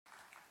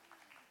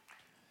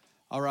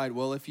All right,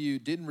 well, if you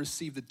didn't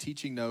receive the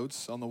teaching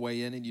notes on the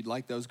way in and you'd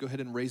like those, go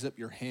ahead and raise up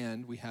your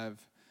hand. We have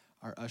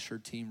our usher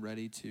team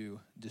ready to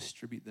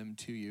distribute them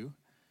to you.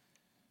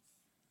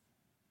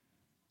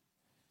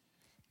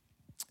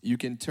 You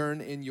can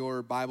turn in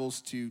your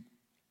Bibles to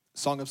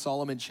Song of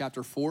Solomon,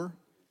 chapter 4.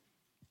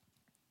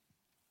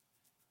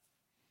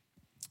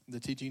 The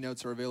teaching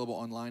notes are available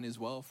online as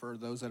well for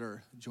those that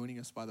are joining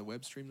us by the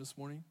web stream this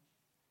morning.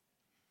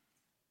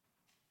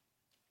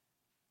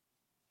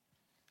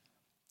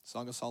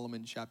 Song of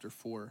Solomon, chapter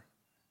 4.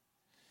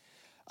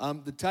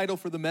 The title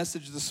for the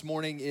message this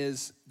morning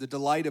is The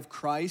Delight of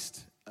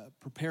Christ,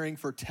 Preparing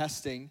for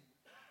Testing.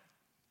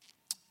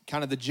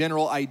 Kind of the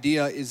general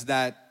idea is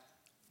that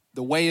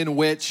the way in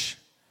which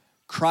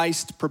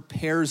Christ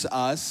prepares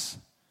us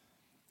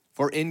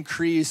for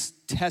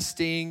increased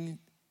testing,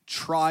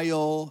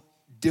 trial,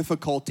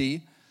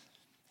 difficulty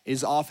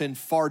is often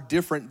far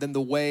different than the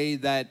way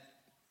that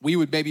we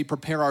would maybe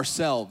prepare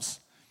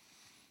ourselves.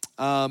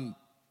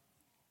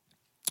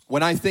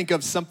 When I think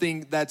of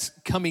something that's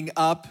coming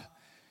up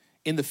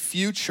in the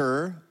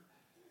future,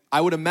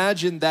 I would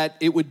imagine that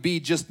it would be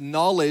just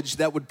knowledge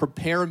that would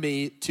prepare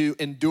me to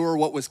endure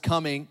what was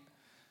coming,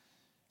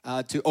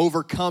 to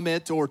overcome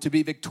it or to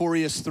be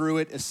victorious through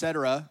it,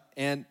 etc.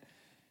 And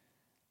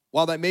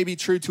while that may be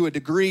true to a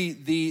degree,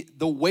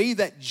 the way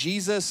that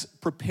Jesus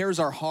prepares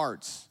our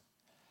hearts,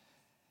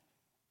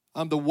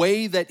 the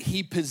way that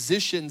he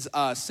positions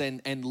us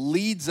and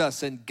leads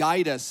us and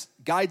guides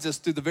us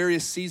through the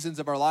various seasons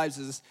of our lives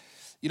is,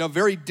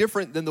 very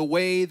different than the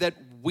way that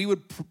we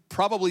would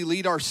probably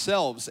lead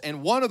ourselves.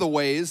 And one of the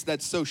ways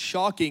that's so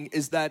shocking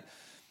is that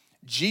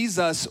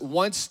Jesus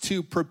wants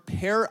to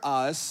prepare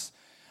us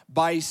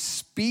by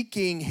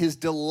speaking his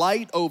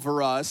delight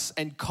over us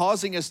and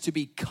causing us to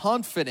be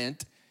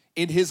confident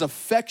in his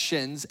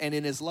affections and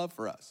in his love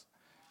for us.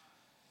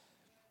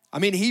 I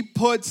mean, he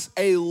puts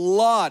a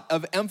lot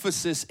of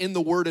emphasis in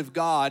the Word of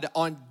God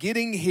on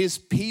getting his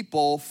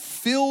people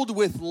filled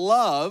with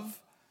love,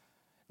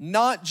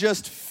 not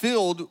just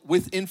filled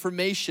with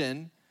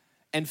information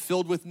and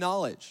filled with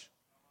knowledge.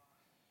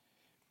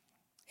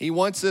 He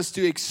wants us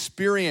to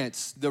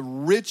experience the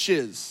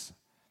riches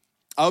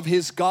of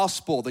his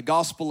gospel, the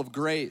gospel of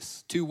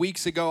grace. 2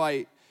 weeks ago,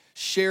 I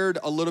shared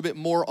a little bit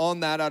more on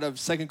that out of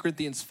 2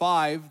 Corinthians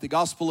 5, the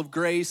gospel of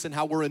grace and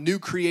how we're a new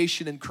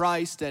creation in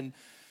Christ. And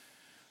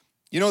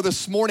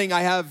this morning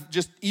I have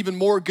just even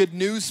more good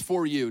news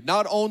for you.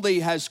 Not only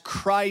has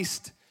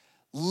Christ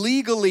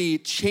legally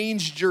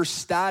changed your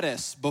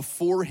status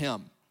before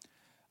him.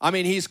 I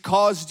mean, he's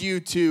caused you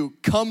to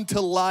come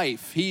to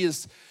life. He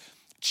has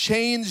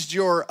changed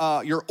your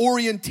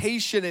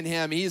orientation in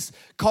him. He's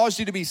caused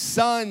you to be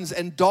sons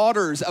and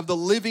daughters of the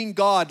living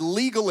God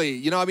legally.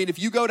 If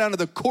you go down to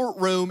the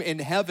courtroom in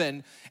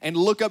heaven and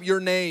look up your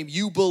name,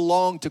 you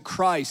belong to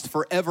Christ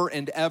forever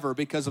and ever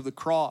because of the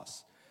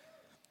cross.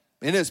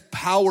 It is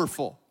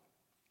powerful.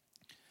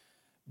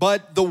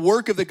 But the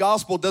work of the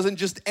gospel doesn't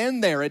just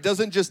end there. It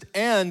doesn't just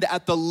end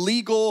at the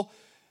legal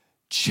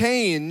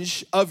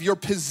change of your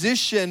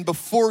position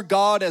before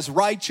God as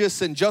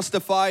righteous and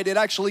justified. It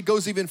actually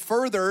goes even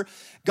further.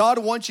 God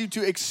wants you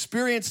to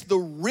experience the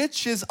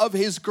riches of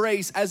his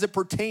grace as it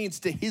pertains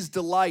to his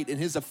delight and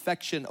his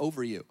affection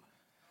over you.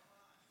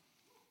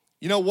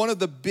 One of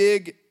the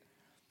big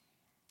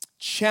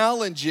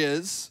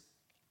challenges,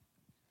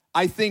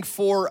 I think,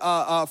 for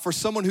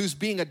someone who's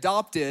being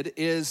adopted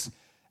is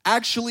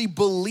actually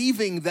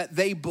believing that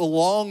they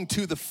belong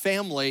to the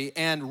family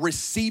and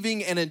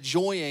receiving and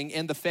enjoying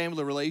in the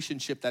family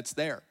relationship that's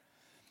there.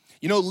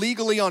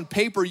 Legally on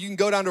paper, you can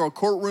go down to a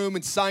courtroom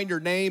and sign your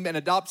name and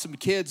adopt some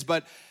kids,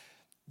 but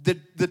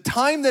the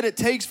time that it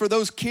takes for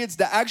those kids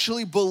to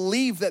actually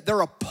believe that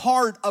they're a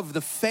part of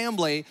the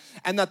family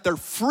and that they're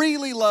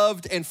freely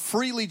loved and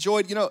freely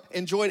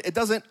enjoyed, it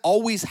doesn't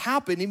always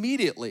happen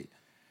immediately.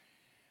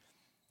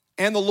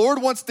 And the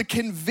Lord wants to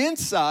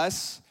convince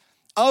us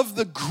of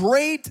the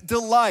great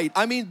delight,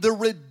 the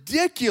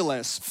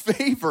ridiculous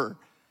favor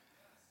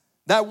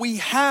that we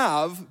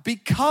have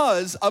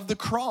because of the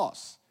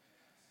cross.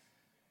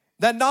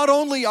 That not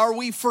only are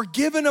we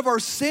forgiven of our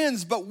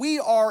sins, but we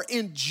are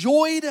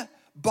enjoyed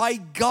by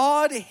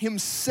God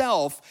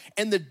himself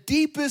in the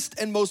deepest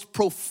and most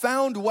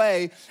profound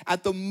way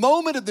at the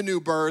moment of the new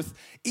birth,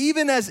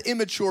 even as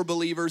immature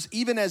believers,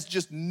 even as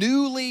just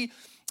newly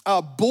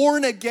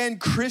born again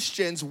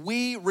Christians,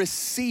 we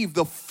receive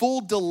the full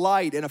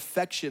delight and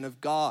affection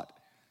of God.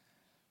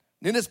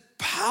 And it is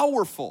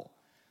powerful.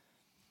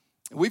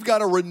 We've got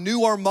to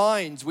renew our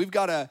minds. We've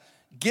got to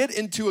get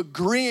into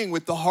agreeing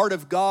with the heart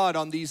of God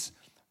on these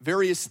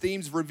various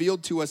themes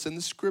revealed to us in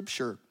the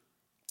scripture.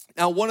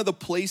 Now, one of the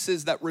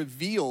places that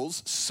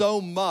reveals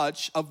so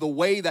much of the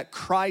way that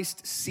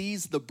Christ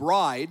sees the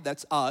bride,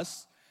 that's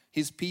us,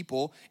 his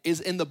people, is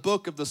in the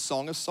book of the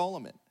Song of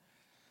Solomon.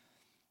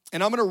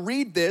 And I'm going to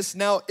read this.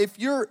 Now, if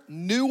you're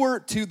newer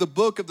to the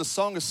book of the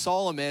Song of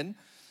Solomon,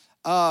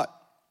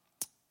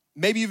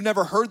 Maybe you've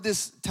never heard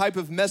this type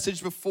of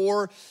message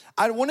before.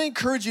 I want to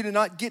encourage you to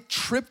not get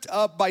tripped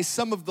up by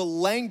some of the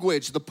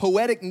language, the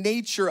poetic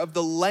nature of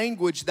the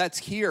language that's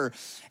here.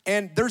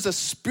 And there's a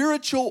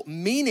spiritual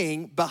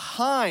meaning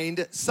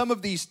behind some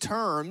of these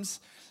terms.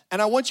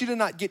 And I want you to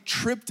not get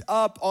tripped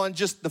up on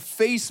just the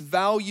face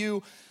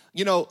value,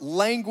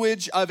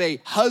 language of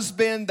a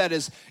husband that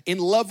is in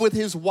love with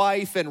his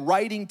wife and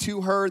writing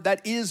to her.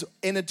 That is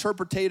an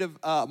interpretative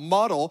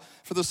model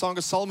for the Song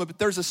of Solomon, but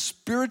there's a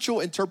spiritual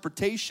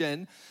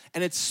interpretation,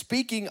 and it's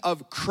speaking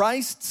of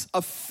Christ's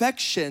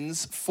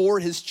affections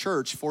for his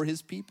church, for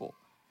his people.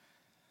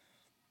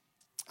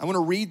 I want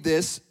to read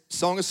this,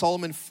 Song of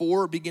Solomon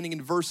 4, beginning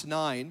in verse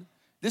 9.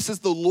 This is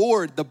the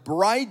Lord, the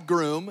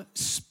bridegroom,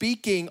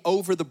 speaking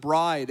over the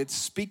bride. It's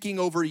speaking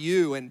over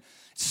you and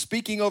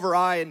speaking over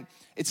and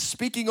it's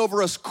speaking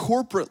over us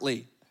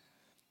corporately.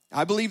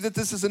 I believe that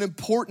this is an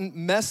important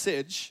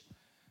message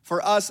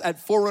for us at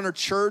Forerunner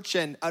Church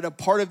and at a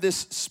part of this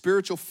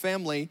spiritual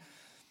family.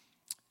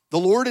 The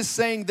Lord is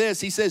saying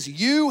this. He says,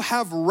 "You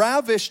have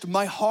ravished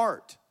my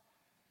heart.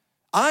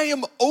 I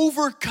am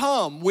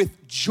overcome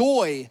with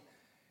joy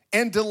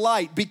and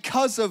delight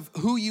because of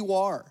who you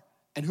are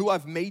and who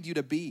I've made you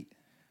to be."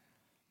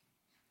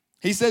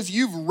 He says,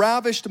 "You've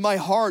ravished my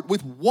heart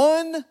with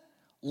one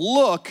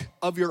look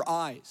of your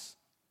eyes."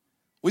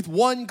 With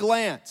one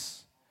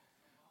glance,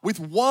 with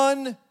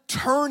one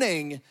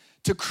turning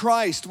to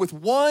Christ, with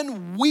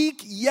one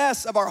weak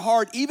yes of our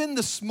heart, even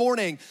this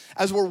morning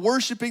as we're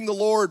worshiping the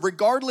Lord,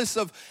 regardless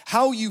of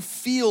how you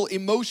feel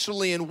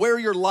emotionally and where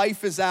your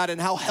life is at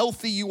and how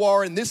healthy you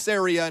are in this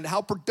area and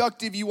how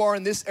productive you are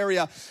in this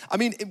area. I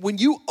mean, when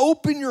you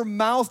open your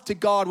mouth to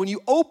God, when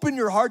you open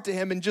your heart to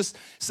Him and just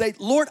say,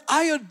 "Lord,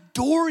 I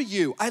adore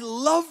you, I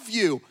love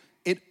you,"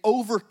 it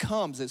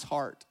overcomes His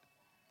heart.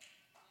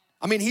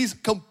 I mean, he's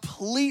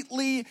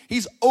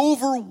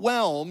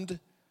overwhelmed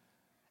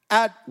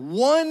at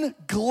one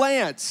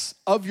glance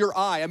of your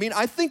eye. I mean,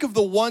 I think of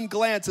the one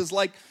glance as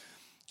like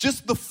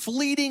just the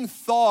fleeting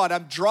thought.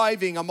 I'm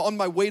driving, I'm on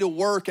my way to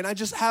work, and I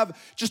just have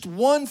just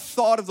one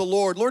thought of the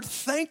Lord. Lord,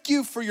 thank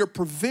you for your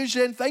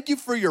provision. Thank you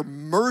for your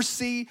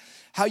mercy,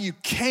 how you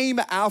came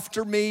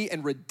after me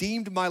and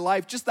redeemed my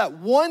life. Just that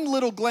one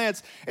little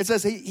glance, it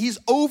says he's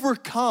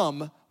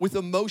overcome with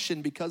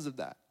emotion because of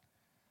that.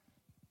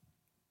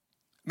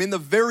 I mean, the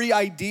very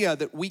idea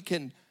that we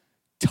can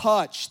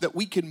touch, that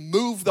we can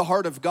move the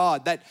heart of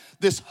God, that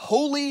this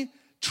holy,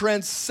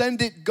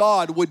 transcendent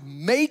God would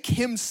make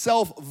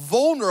himself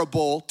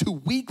vulnerable to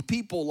weak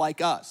people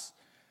like us.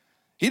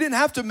 He didn't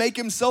have to make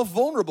himself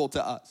vulnerable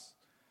to us.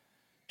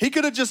 He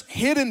could have just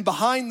hidden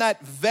behind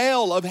that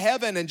veil of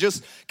heaven and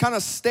just kind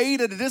of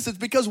stayed at a distance,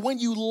 because when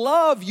you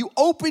love, you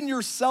open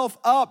yourself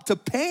up to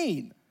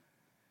pain.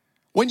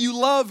 When you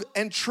love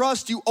and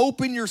trust, you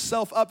open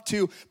yourself up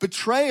to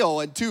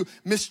betrayal and to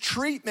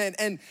mistreatment.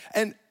 And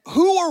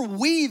who are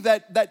we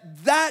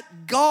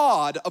that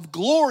God of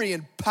glory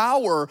and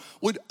power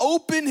would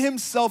open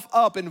himself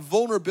up in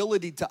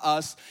vulnerability to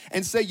us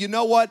and say, "You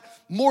know what?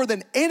 More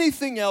than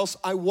anything else,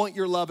 I want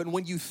your love. And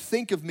when you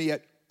think of me,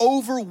 it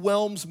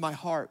overwhelms my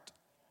heart."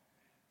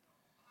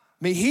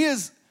 I mean, he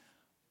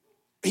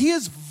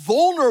is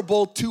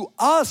vulnerable to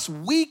us,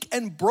 weak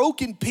and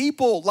broken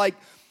people. Like,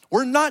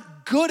 we're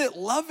not good at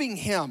loving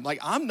him. Like,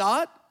 I'm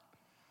not.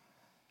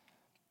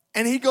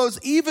 And he goes,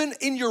 even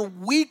in your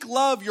weak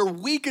love, your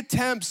weak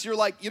attempts, you're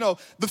like,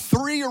 the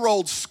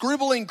 3-year-old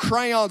scribbling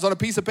crayons on a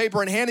piece of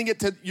paper and handing it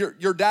to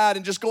your dad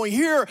and just going,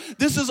 "Here,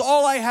 this is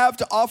all I have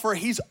to offer."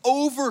 He's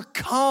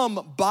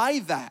overcome by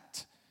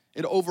that.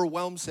 It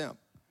overwhelms him.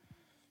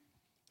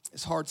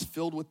 His heart's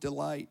filled with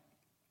delight.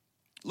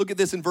 Look at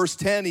this in verse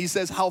 10. He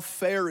says, "How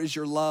fair is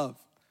your love."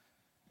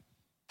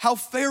 How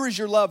fair is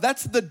your love?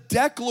 That's the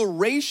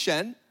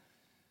declaration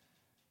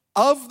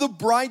of the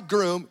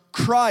bridegroom,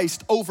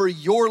 Christ, over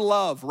your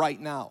love right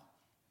now.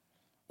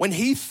 When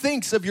he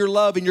thinks of your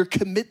love and your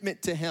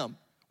commitment to him,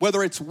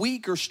 whether it's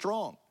weak or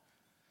strong,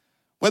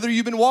 whether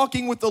you've been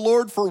walking with the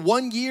Lord for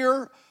 1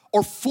 year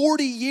or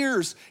 40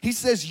 years, he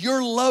says,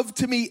 "Your love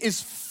to me is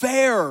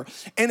fair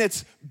and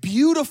it's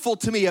beautiful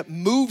to me. It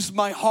moves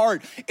my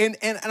heart and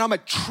I'm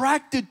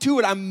attracted to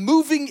it. I'm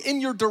moving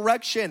in your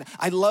direction.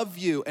 I love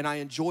you and I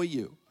enjoy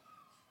you."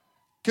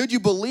 Could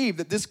you believe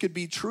that this could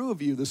be true of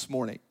you this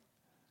morning?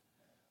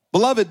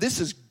 Beloved,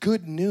 this is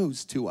good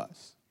news to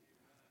us.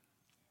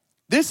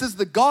 This is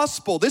the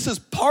gospel. This is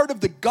part of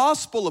the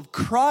gospel of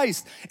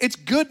Christ. It's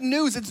good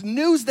news. It's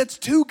news that's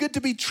too good to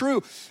be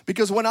true.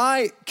 Because when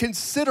I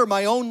consider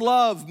my own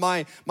love,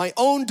 my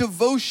own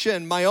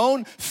devotion, my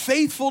own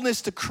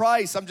faithfulness to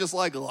Christ, I'm just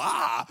like,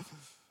 ah.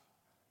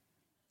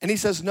 And he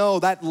says, no,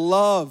 that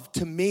love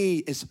to me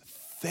is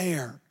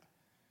fair.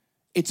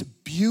 It's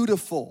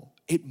beautiful.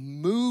 It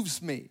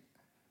moves me.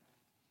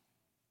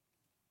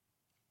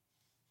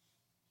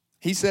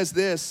 He says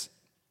this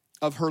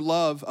of her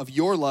love, of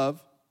your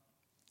love.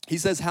 He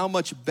says, how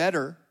much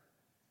better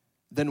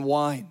than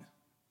wine.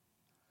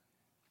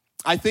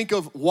 I think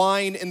of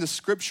wine in the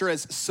scripture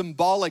as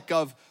symbolic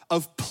of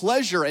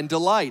pleasure and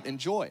delight and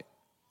joy.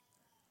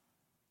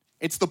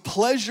 It's the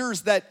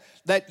pleasures that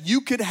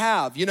you could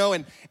have, you know,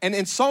 and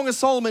in Song of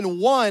Solomon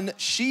 1,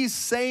 she's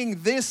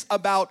saying this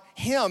about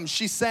him.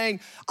 She's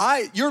saying,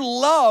 your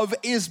love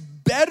is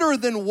better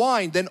than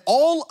wine, than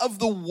all of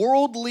the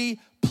worldly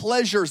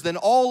pleasures, than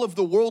all of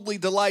the worldly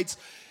delights.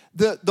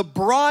 The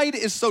bride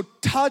is so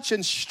touched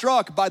and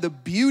struck by the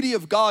beauty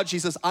of God. She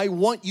says, I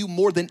want you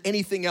more than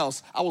anything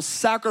else. I will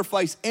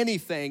sacrifice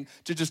anything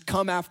to just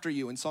come after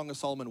you in Song of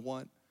Solomon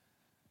 1.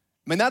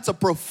 I mean, that's a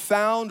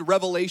profound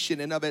revelation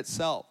in of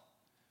itself.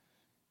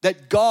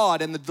 That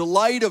God and the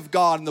delight of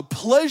God and the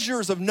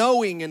pleasures of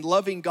knowing and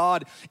loving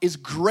God is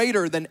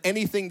greater than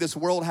anything this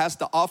world has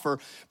to offer.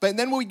 But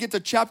then when we get to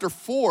chapter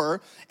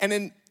 4, and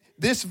in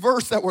this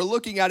verse that we're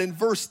looking at in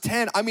verse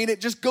 10, I mean,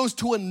 it just goes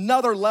to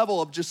another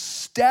level of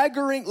just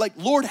staggering, like,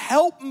 Lord,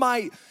 help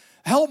my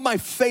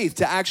faith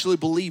to actually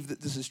believe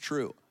that this is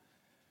true.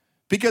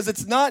 Because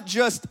it's not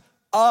just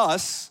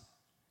us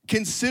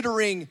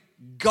considering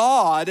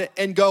God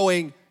and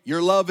going,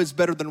 your love is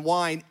better than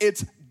wine.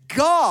 It's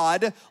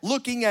God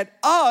looking at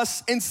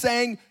us and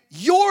saying,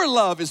 your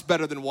love is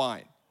better than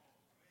wine.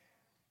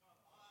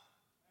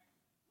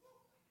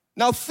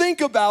 Now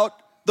think about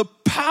the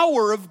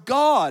power of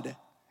God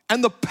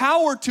and the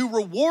power to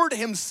reward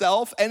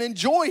himself and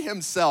enjoy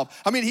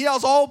himself. I mean, he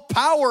has all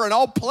power and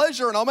all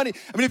pleasure and all money.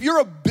 I mean, if you're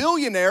a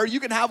billionaire,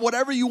 you can have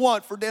whatever you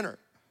want for dinner.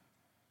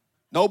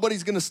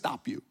 Nobody's gonna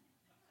stop you.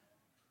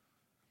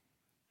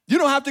 You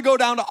don't have to go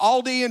down to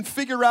Aldi and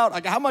figure out,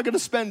 like, how am I gonna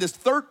spend this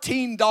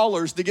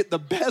 $13 to get the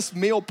best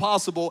meal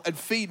possible and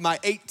feed my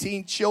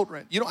 18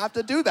 children? You don't have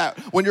to do that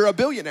when you're a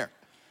billionaire.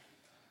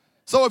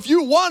 So if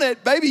you want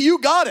it, baby, you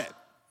got it.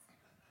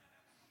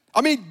 I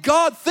mean,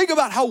 God, think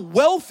about how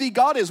wealthy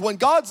God is when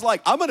God's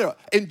like, I'm gonna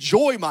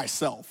enjoy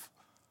myself.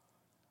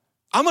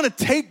 I'm gonna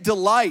take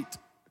delight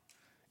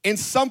in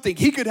something.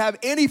 He could have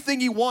anything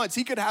he wants.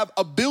 He could have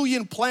 1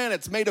 billion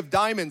planets made of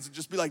diamonds and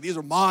just be like, these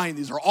are mine,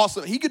 these are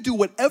awesome. He could do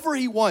whatever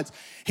he wants.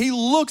 He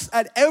looks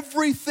at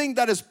everything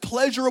that is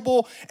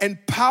pleasurable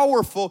and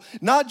powerful,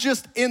 not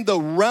just in the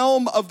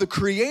realm of the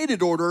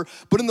created order,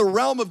 but in the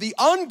realm of the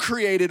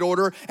uncreated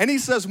order. And he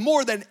says,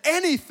 more than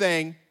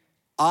anything,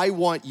 I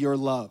want your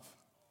love.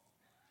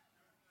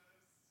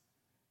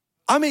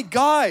 I mean,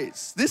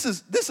 guys, this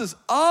is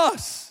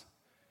us.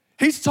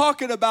 He's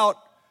talking about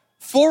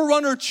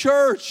Forerunner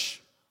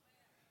Church.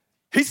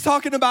 He's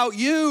talking about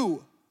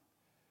you.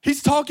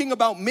 He's talking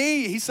about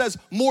me. He says,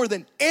 more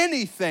than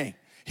anything,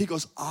 he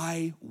goes,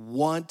 I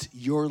want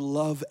your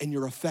love and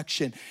your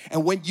affection.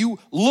 And when you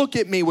look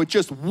at me with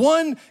just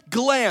one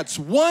glance,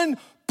 one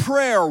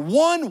prayer,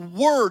 one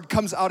word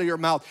comes out of your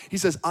mouth, he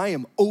says, I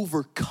am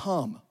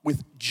overcome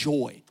with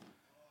joy.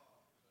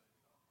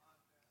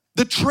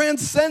 The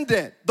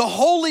transcendent, the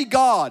holy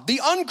God, the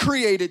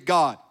uncreated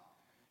God.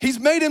 He's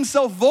made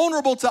himself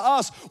vulnerable to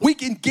us. We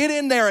can get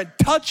in there and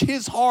touch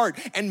his heart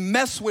and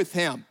mess with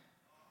him.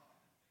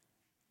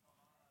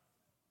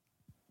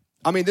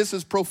 I mean, this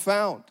is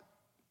profound.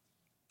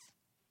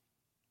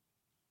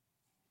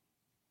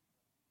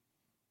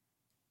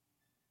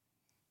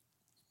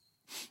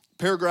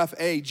 Paragraph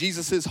A,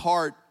 Jesus'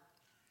 heart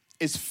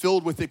is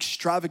filled with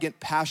extravagant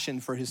passion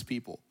for his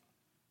people.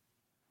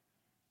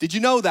 Did you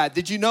know that?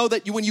 Did you know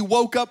that when you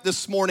woke up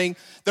this morning,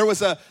 there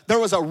was a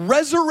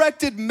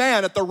resurrected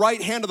man at the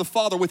right hand of the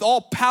Father with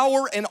all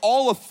power and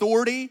all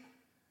authority,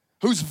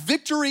 whose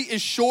victory is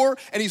sure,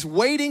 and he's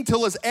waiting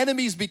till his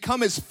enemies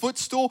become his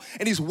footstool,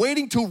 and he's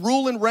waiting to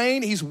rule and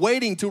reign. He's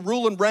waiting to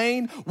rule and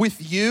reign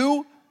with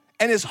you,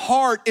 and his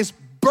heart is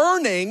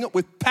burning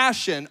with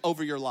passion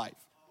over your life.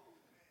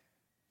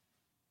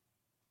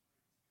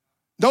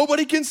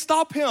 Nobody can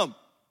stop him.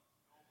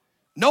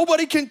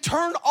 Nobody can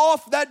turn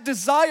off that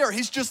desire.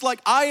 He's just like,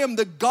 I am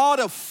the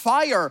God of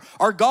fire.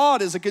 Our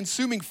God is a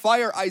consuming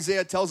fire,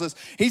 Isaiah tells us.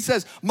 He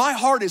says, my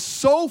heart is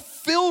so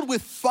filled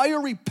with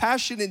fiery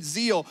passion and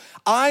zeal.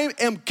 I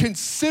am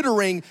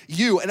considering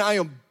you, and I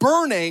am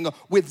burning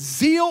with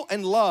zeal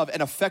and love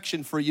and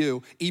affection for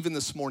you, even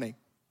this morning.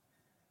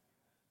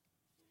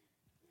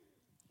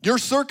 Your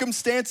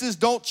circumstances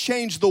don't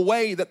change the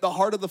way that the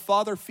heart of the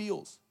Father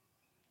feels.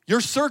 Your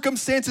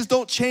circumstances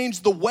don't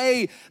change the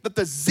way that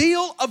the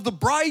zeal of the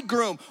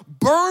bridegroom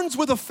burns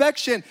with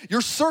affection.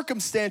 Your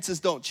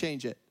circumstances don't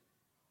change it.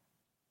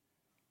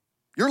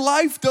 Your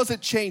life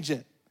doesn't change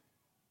it.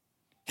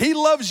 He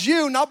loves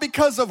you not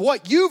because of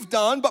what you've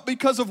done, but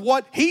because of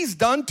what he's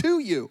done to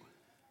you.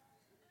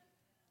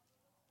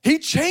 He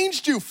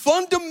changed you.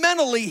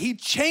 Fundamentally, he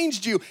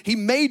changed you. He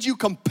made you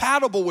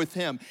compatible with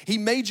him. He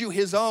made you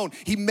his own.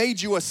 He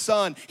made you a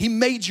son. He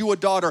made you a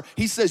daughter.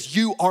 He says,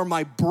 you are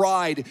my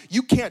bride.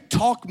 You can't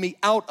talk me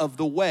out of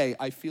the way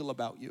I feel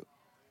about you.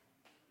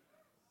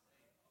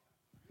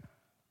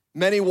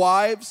 Many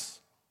wives,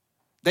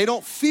 they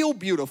don't feel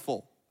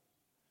beautiful.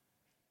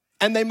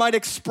 And they might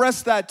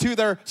express that to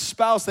their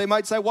spouse. They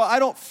might say, well, I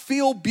don't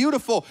feel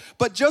beautiful.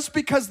 But just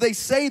because they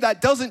say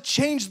that doesn't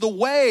change the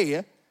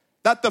way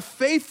that the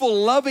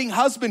faithful, loving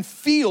husband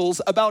feels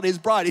about his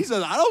bride. He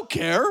says, I don't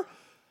care.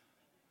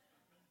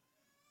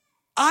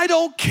 I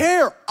don't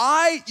care.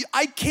 I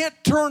can't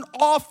turn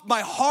off my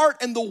heart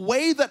and the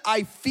way that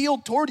I feel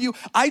toward you.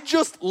 I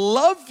just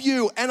love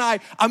you, and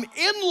I'm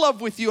in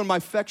love with you, and my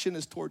affection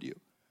is toward you.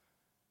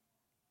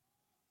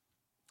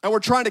 And we're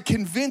trying to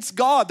convince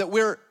God that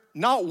we're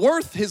not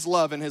worth his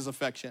love and his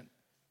affection.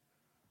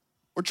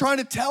 We're trying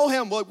to tell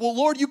him, well,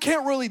 Lord, you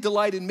can't really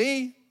delight in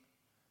me.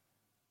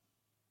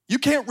 You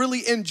can't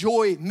really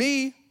enjoy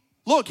me.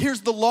 Look, here's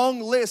the long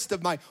list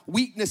of my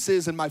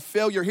weaknesses and my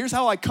failure. Here's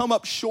how I come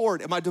up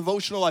short in my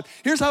devotional life.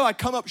 Here's how I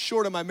come up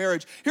short in my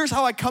marriage. Here's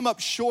how I come up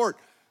short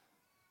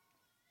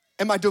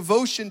in my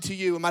devotion to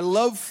you and my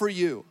love for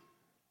you.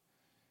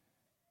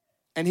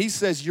 And he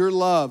says, your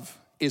love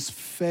is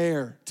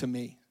fair to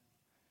me.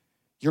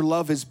 Your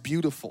love is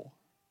beautiful.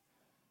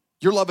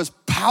 Your love is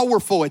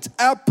powerful. It's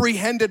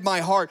apprehended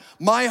my heart.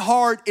 My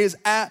heart is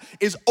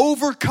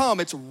overcome.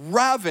 It's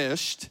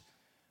ravished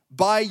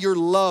by your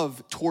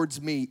love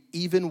towards me,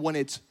 even when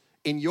it's,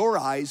 in your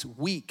eyes,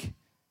 weak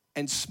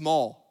and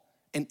small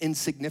and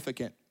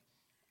insignificant.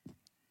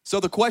 So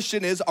the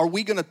question is, are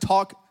we gonna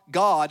talk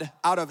God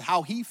out of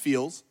how he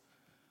feels?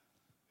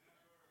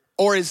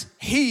 Or is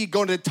he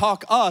going to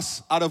talk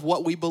us out of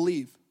what we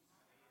believe?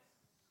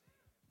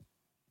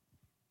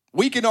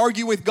 We can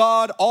argue with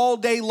God all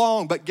day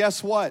long, but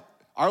guess what?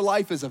 Our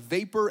life is a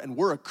vapor and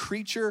we're a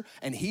creature,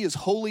 and he is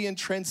holy and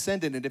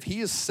transcendent. And if he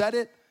has said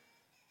it,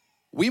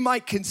 we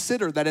might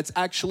consider that it's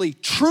actually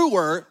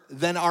truer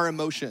than our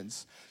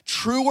emotions,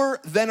 truer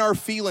than our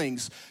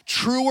feelings,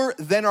 truer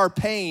than our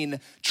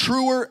pain,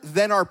 truer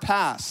than our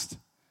past.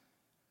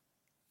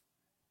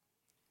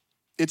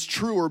 It's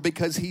truer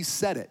because he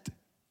said it.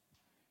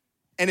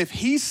 And if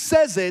he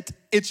says it,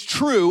 it's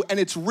true and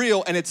it's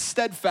real and it's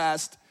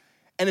steadfast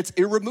and it's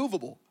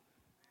irremovable.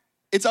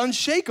 It's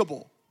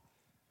unshakable.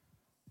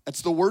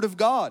 That's the word of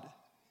God.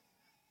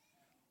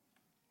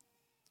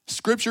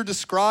 Scripture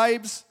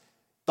describes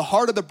the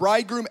heart of the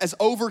bridegroom as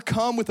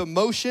overcome with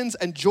emotions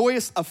and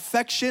joyous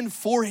affection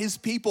for his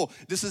people.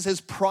 This is his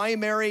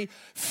primary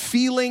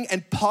feeling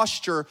and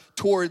posture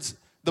towards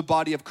the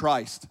body of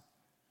Christ.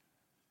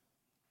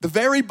 The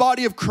very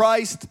body of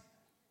Christ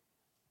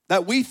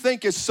that we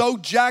think is so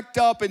jacked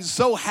up and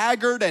so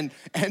haggard and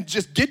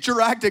just get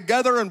your act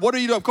together and what are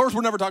you doing? Of course,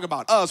 we're never talking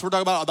about us. We're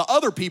talking about the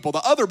other people,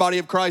 the other body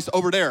of Christ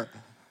over there.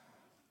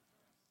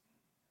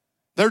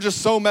 They're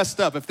just so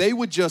messed up. If they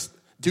would just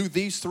do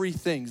these three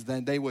things,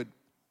 then they would,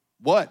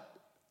 what?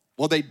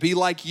 Well, they'd be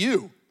like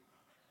you.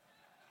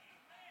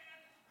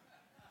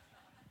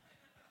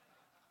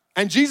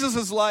 And Jesus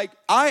is like,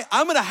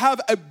 I'm gonna have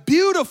a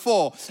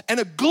beautiful and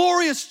a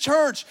glorious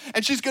church,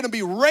 and she's gonna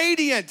be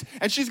radiant,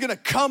 and she's gonna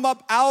come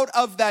up out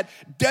of that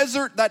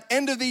desert, that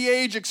end of the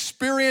age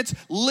experience,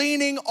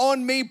 leaning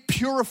on me,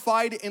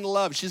 purified in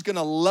love. She's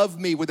gonna love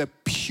me with a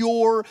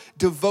pure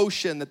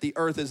devotion that the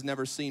earth has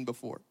never seen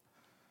before.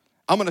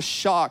 I'm gonna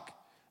shock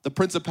the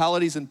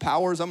principalities and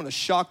powers. I'm gonna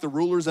shock the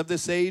rulers of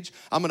this age.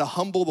 I'm gonna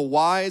humble the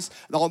wise,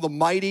 all the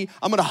mighty.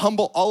 I'm gonna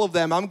humble all of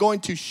them. I'm going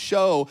to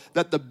show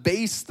that the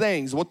base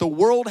things, what the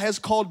world has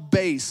called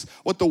base,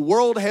 what the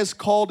world has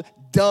called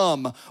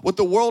dumb, what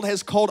the world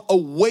has called a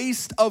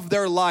waste of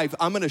their life,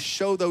 I'm gonna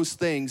show those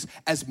things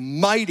as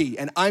mighty,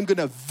 and I'm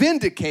gonna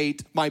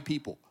vindicate my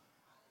people.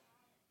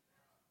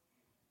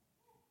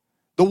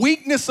 The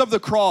weakness of the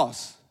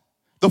cross,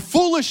 the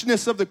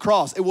foolishness of the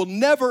cross, it will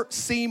never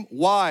seem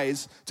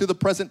wise to the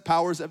present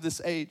powers of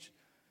this age.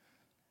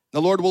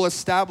 The Lord will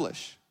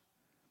establish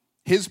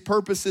his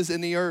purposes in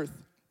the earth.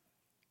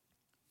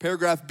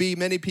 Paragraph B,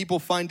 many people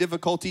find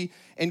difficulty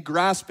in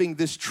grasping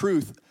this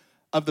truth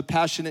of the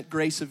passionate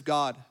grace of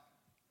God.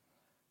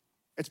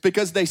 It's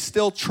because they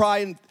still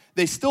think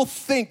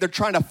they're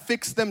trying to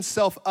fix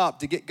themselves up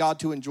to get God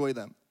to enjoy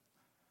them.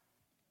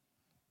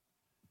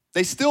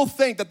 They still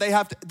think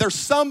that there's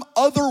some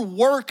other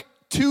work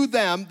to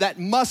them that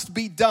must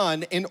be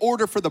done in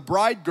order for the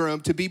bridegroom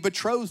to be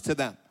betrothed to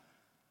them,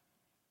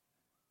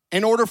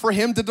 in order for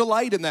him to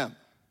delight in them.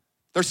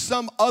 There's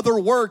some other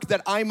work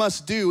that I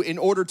must do in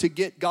order to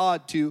get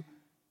God to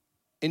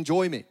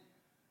enjoy me.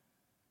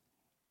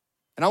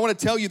 And I want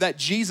to tell you that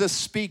Jesus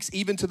speaks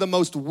even to the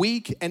most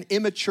weak and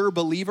immature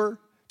believer,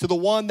 to the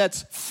one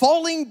that's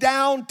falling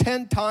down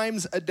 10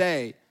 times a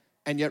day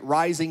and yet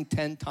rising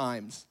 10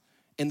 times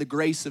in the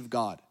grace of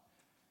God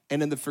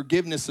and in the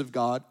forgiveness of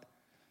God.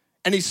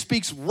 And he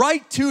speaks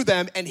right to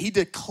them and he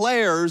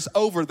declares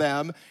over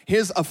them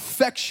his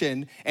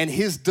affection and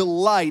his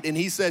delight. And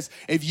he says,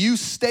 if you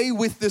stay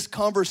with this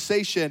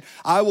conversation,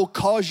 I will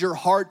cause your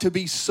heart to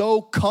be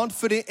so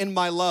confident in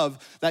my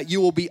love that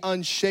you will be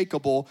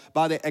unshakable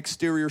by the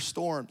exterior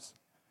storms.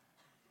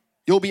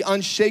 You'll be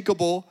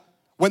unshakable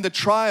when the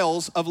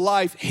trials of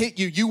life hit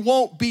you. You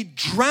won't be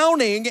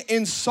drowning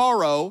in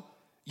sorrow.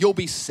 You'll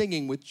be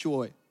singing with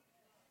joy.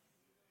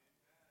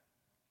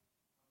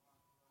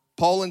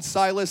 Paul and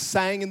Silas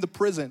sang in the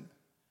prison.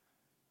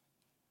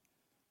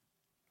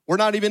 We're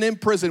not even in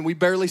prison. We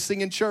barely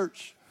sing in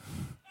church.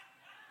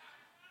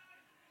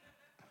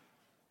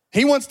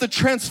 He wants to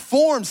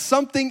transform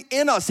something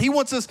in us. He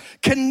wants us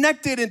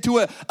connected into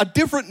a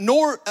different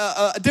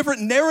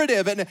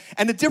narrative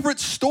and a different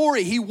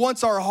story. He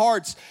wants our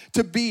hearts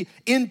to be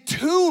in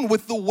tune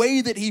with the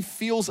way that he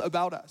feels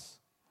about us.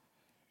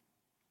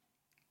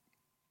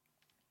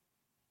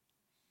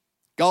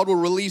 God will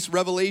release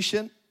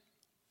revelation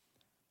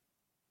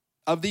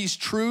of these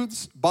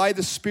truths by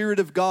the Spirit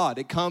of God.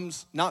 It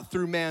comes not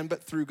through man,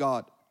 but through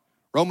God.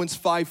 Romans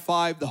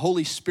 5:5, the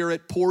Holy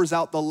Spirit pours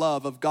out the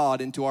love of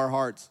God into our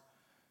hearts.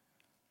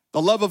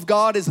 The love of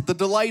God is the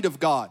delight of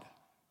God.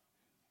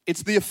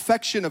 It's the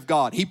affection of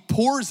God. He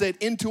pours it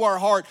into our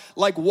heart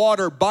like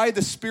water by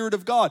the Spirit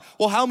of God.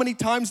 Well, how many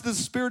times does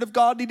the Spirit of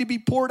God need to be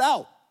poured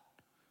out?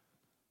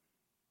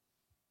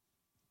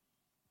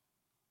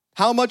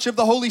 How much of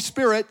the Holy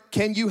Spirit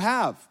can you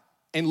have?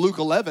 In Luke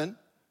 11,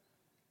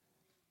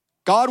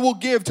 God will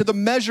give to the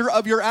measure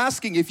of your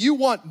asking. If you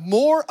want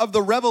more of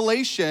the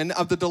revelation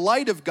of the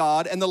delight of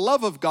God and the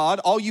love of God,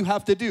 all you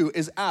have to do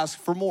is ask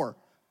for more.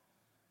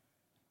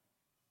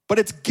 But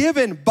it's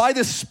given by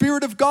the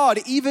Spirit of God.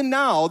 Even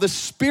now, the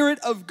Spirit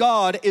of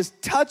God is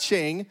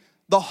touching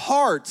the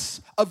hearts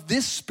of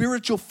this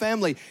spiritual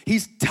family.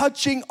 He's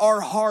touching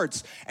our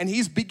hearts, and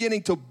he's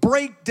beginning to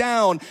break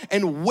down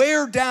and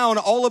wear down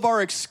all of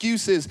our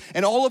excuses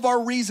and all of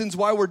our reasons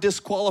why we're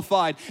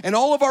disqualified and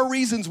all of our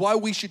reasons why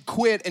we should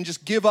quit and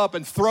just give up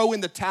and throw in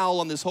the towel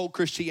on this whole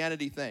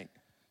Christianity thing.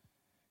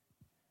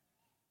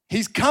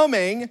 He's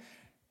coming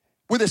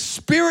with a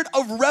spirit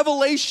of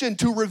revelation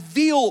to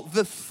reveal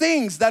the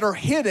things that are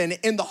hidden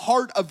in the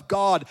heart of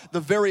God,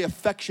 the very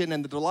affection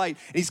and the delight.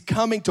 And he's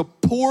coming to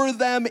pour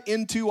them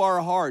into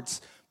our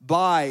hearts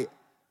by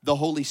the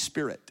Holy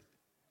Spirit.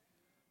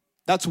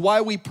 That's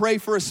why we pray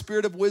for a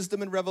spirit of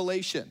wisdom and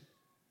revelation.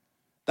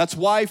 That's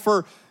why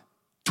for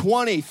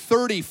 20,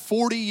 30,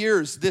 40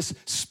 years, this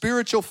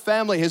spiritual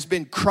family has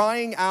been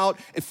crying out,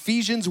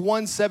 Ephesians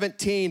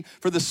 1:17,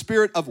 for the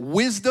spirit of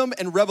wisdom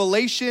and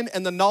revelation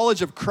and the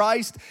knowledge of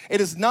Christ.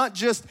 It is not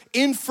just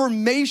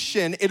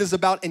information, it is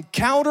about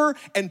encounter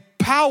and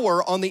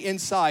power on the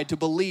inside to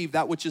believe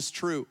that which is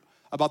true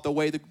about the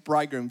way the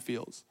bridegroom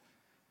feels.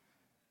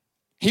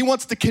 He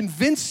wants to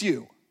convince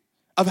you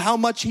of how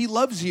much he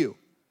loves you.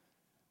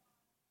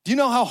 Do you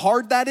know how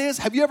hard that is?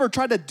 Have you ever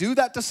tried to do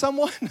that to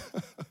someone?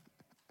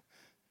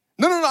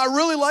 No, I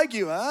really like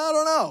you. I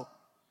don't know.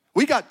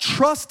 We got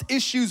trust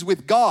issues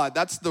with God.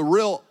 That's the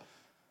real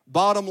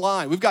bottom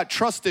line. We've got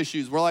trust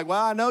issues. We're like,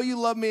 well, I know you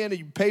love me and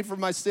you paid for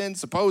my sins,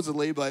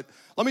 supposedly, but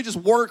let me just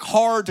work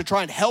hard to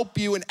try and help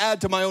you and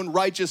add to my own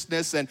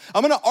righteousness, and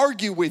I'm going to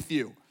argue with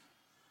you.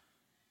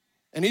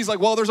 And he's like,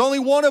 well, there's only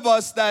one of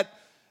us that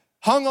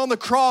hung on the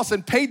cross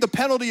and paid the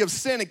penalty of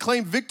sin and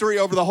claimed victory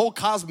over the whole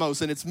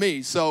cosmos, and it's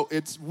me. So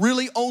it's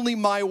really only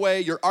my way.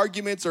 Your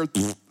arguments are...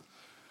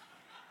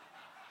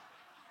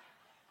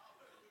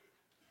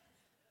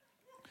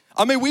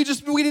 I mean, we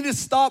need to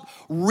stop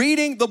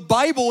reading the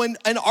Bible and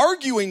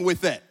arguing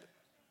with it.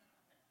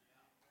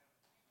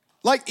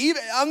 Like,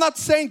 even, I'm not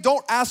saying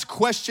don't ask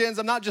questions.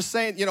 I'm not just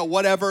saying,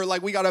 whatever.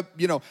 Like, we got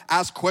to,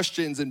 ask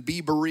questions and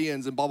be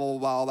Bereans and blah, blah, blah,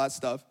 blah, all that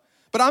stuff.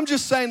 But I'm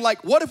just saying,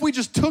 like, what if we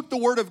just took the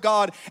word of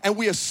God and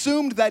we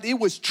assumed that it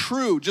was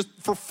true just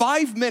for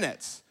 5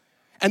 minutes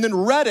and then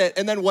read it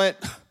and then went,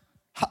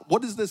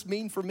 what does this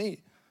mean for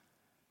me?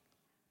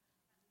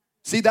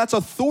 See, that's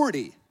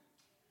authority.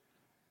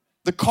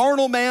 The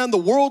carnal man, the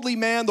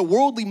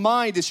worldly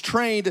mind is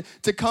trained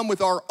to come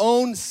with our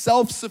own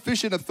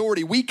self-sufficient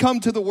authority. We come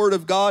to the word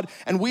of God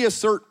and we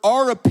assert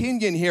our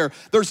opinion here.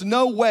 There's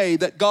no way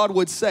that God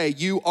would say,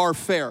 you are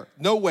fair.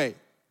 No way.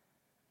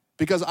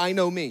 Because I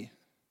know me.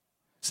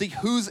 See,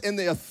 who's in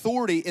the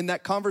authority in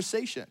that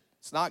conversation?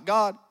 It's not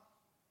God.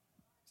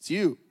 It's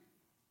you.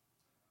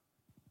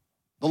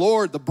 The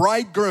Lord, the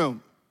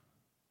bridegroom,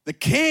 the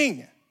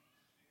king.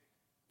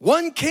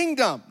 One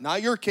kingdom,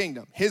 not your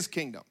kingdom, his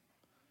kingdom.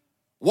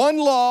 One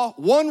law,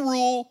 one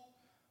rule,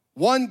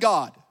 one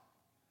God.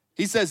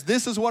 He says,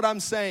 this is what I'm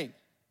saying.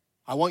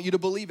 I want you to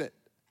believe it.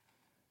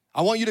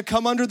 I want you to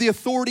come under the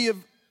authority of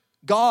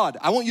God.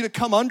 I want you to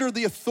come under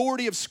the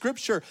authority of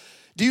Scripture.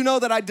 Do you know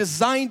that I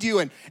designed you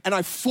and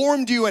I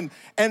formed you and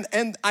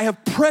I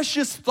have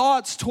precious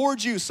thoughts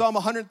towards you? Psalm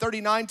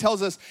 139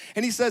 tells us,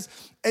 and he says,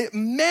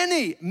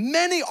 many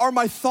are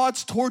my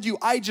thoughts toward you.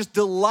 I just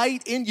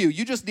delight in you.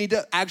 You just need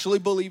to actually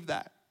believe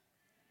that.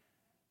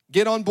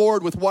 Get on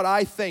board with what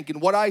I think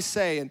and what I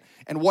say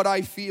and what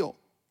I feel.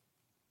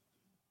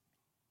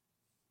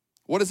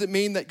 What does it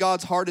mean that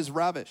God's heart is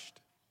ravished?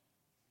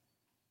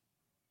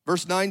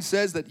 Verse 9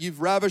 says that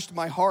you've ravished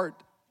my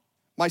heart.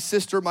 My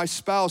sister, my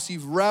spouse,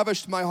 you've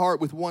ravished my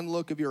heart with one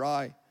look of your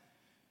eye.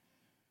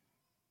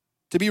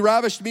 To be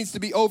ravished means to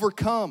be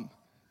overcome.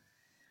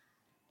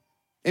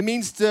 It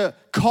means to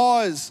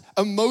cause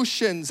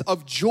emotions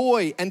of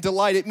joy and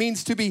delight. It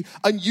means to be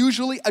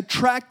unusually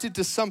attracted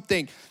to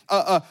something,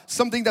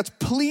 something that's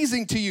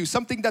pleasing to you,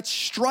 something that's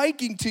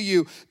striking to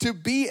you, to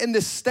be in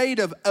this state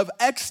of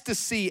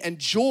ecstasy and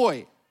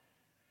joy.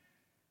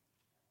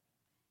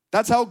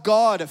 That's how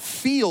God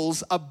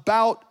feels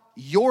about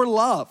your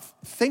love.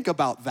 Think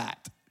about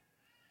that.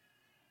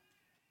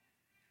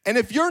 And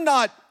if you're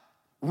not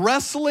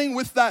wrestling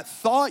with that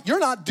thought, you're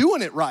not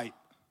doing it right.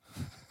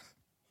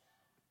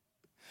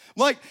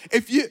 Like,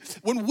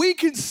 when we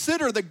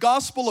consider the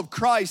gospel of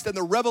Christ and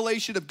the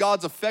revelation of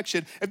God's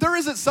affection, if there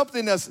isn't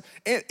something that's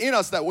in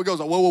us that goes,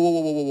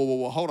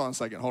 whoa, hold on a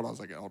second.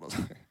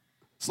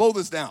 Slow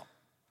this down.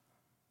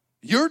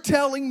 You're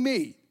telling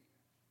me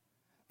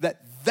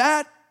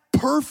that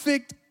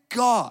perfect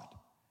God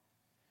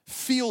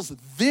feels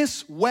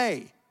this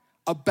way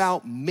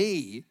about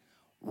me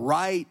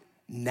right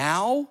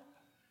now?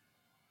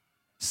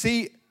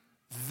 See,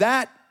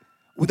 that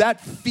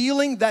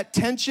feeling, that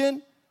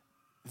tension,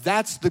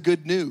 that's the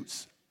good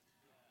news.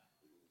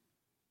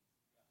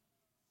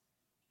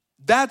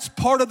 That's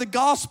part of the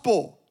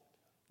gospel.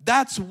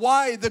 That's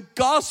why the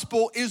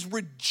gospel is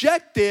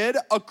rejected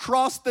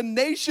across the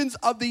nations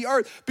of the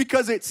earth,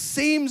 because it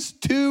seems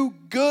too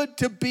good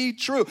to be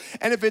true.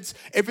 And if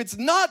it's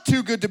not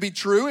too good to be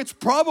true, it's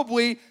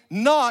probably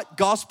not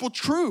gospel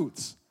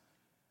truths.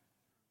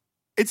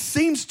 It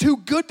seems too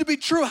good to be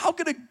true. How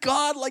could a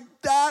God like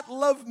that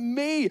love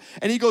me?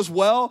 And he goes,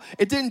 well,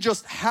 it didn't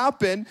just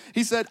happen.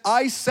 He said,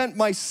 I sent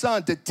my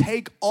son to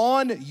take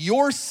on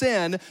your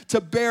sin, to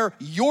bear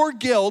your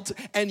guilt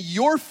and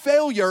your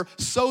failure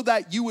so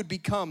that you would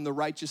become the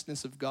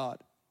righteousness of God.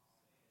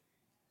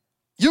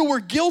 You were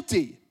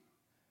guilty,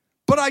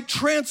 but I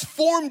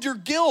transformed your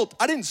guilt.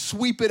 I didn't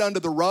sweep it under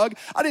the rug.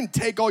 I didn't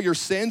take all your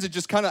sins and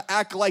just kind of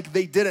act like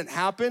they didn't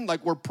happen,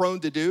 like we're prone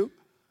to do.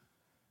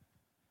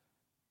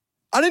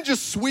 I didn't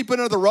just sweep it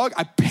under the rug.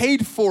 I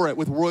paid for it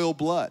with royal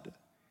blood.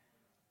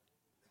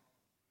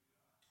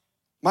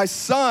 My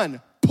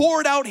son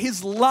poured out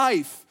his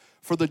life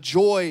for the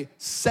joy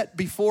set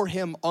before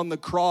him on the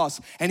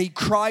cross. And he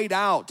cried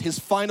out his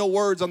final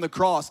words on the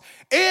cross,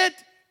 it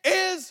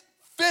is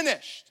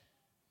finished.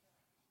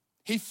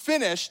 He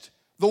finished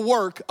the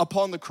work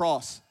upon the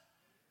cross.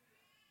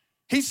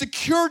 He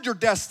secured your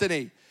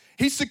destiny.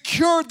 He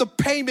secured the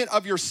payment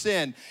of your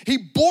sin. He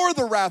bore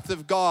the wrath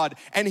of God,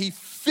 and he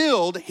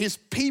filled his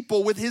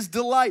people with his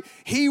delight.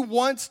 He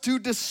wants to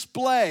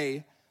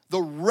display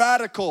the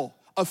radical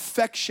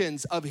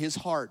affections of his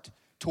heart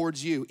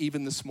towards you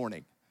even this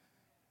morning.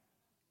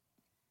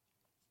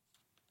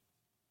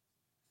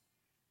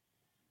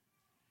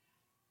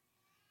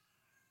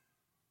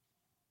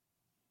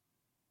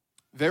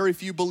 Very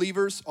few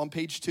believers on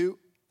page 2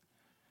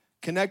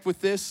 connect with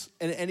this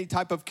in any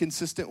type of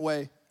consistent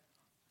way.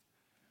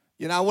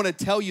 You know, I want to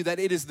tell you that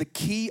it is the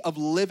key of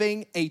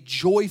living a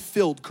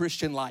joy-filled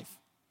Christian life.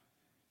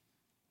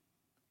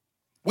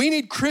 We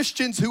need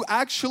Christians who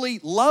actually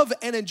love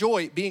and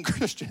enjoy being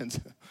Christians.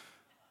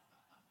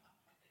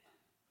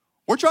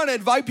 We're trying to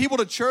invite people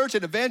to church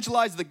and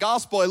evangelize the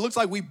gospel. It looks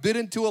like we bit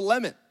into a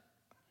lemon.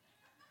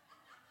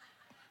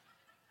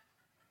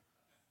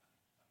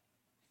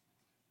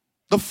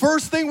 The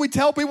first thing we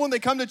tell people when they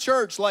come to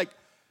church, like,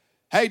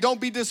 hey,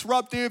 don't be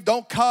disruptive,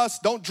 don't cuss,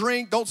 don't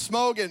drink, don't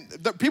smoke. And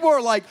people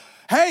are like,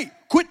 hey,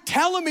 quit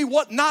telling me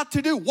what not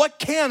to do. What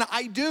can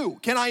I do?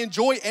 Can I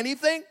enjoy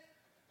anything?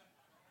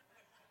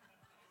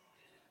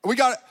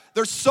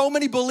 There's so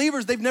many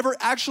believers, they've never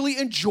actually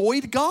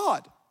enjoyed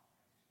God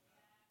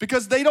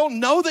because they don't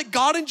know that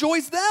God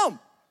enjoys them.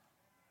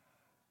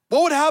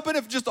 What would happen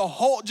if just a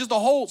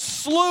whole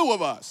slew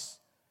of us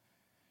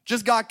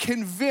just got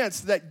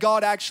convinced that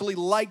God actually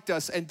liked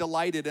us and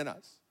delighted in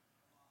us?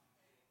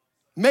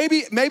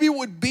 Maybe it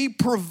would be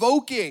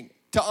provoking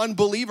to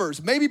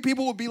unbelievers. Maybe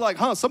people would be like,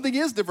 something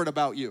is different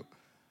about you.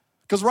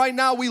 Because right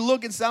now we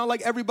look and sound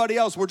like everybody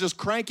else. We're just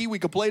cranky. We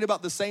complain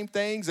about the same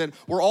things and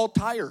we're all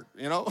tired,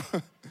 you know?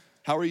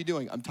 How are you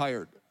doing? I'm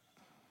tired.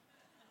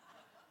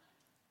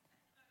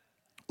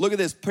 Look at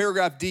this,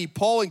 paragraph D.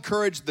 Paul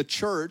encouraged the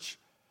church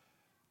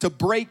to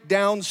break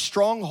down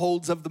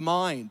strongholds of the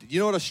mind. You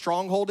know what a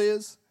stronghold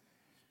is?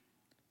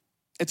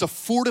 It's a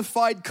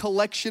fortified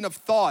collection of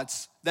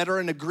thoughts that are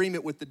in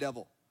agreement with the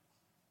devil.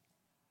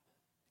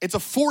 It's a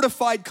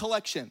fortified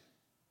collection.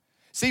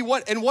 See,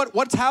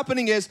 what's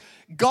happening is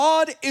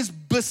God is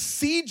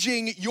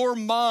besieging your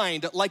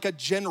mind like a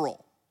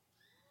general.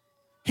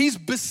 He's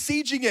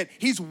besieging it.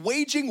 He's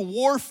waging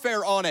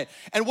warfare on it.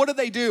 And what did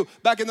they do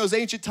back in those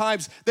ancient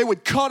times? They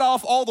would cut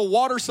off all the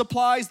water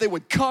supplies. They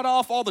would cut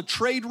off all the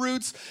trade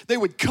routes. They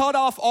would cut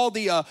off all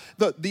the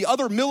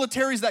other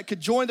militaries that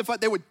could join the fight.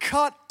 They would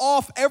cut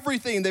off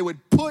everything. They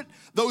would put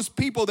those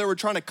people they were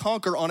trying to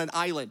conquer on an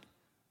island.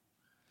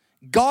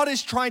 God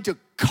is trying to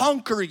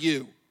conquer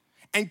you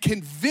and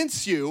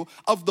convince you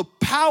of the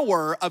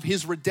power of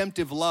his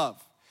redemptive love.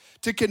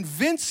 To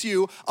convince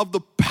you of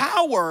the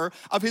power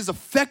of his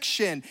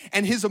affection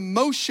and his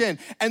emotion,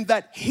 and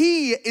that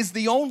he is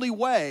the only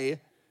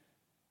way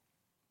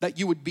that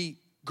you would be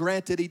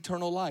granted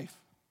eternal life.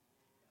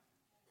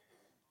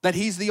 That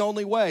he's the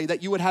only way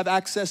that you would have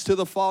access to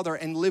the Father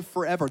and live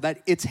forever,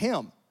 that it's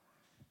him.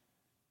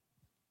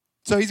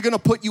 So he's gonna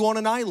put you on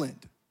an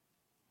island.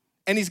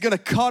 And he's gonna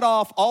cut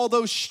off all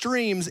those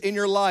streams in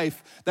your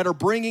life that are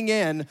bringing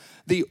in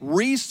the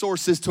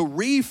resources to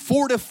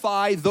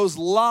refortify those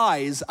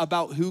lies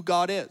about who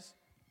God is.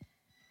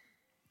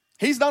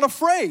 He's not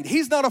afraid.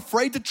 He's not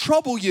afraid to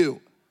trouble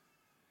you.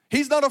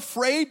 He's not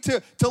afraid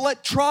to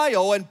let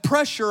trial and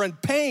pressure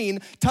and pain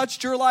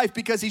touch your life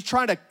because he's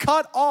trying to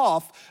cut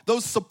off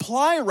those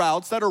supply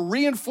routes that are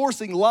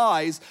reinforcing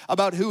lies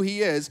about who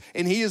he is,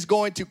 and he is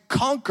going to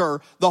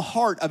conquer the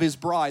heart of his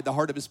bride, the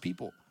heart of his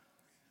people.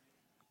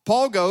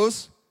 Paul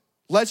goes,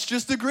 let's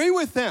just agree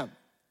with him.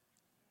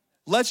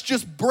 Let's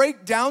just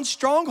break down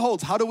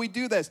strongholds. How do we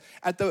do this?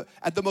 At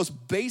the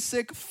most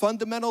basic,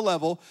 fundamental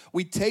level,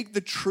 we take the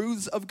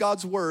truths of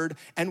God's word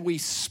and we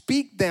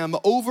speak them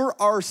over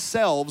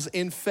ourselves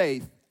in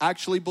faith,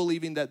 actually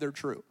believing that they're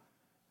true.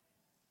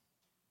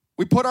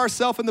 We put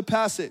ourselves in the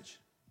passage.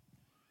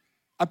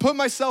 I put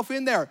myself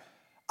in there.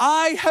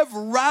 I have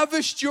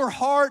ravished your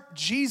heart,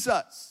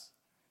 Jesus.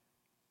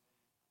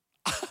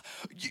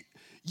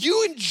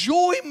 You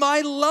enjoy my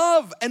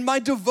love and my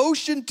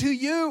devotion to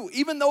you.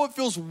 Even though it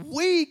feels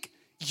weak,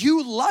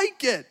 you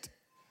like it.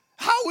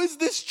 How is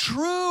this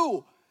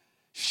true?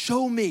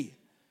 Show me.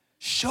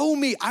 Show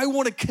me. I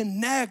want to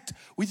connect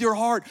with your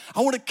heart.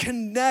 I want to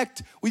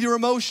connect with your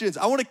emotions.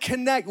 I want to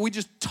connect. We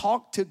just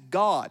talk to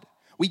God.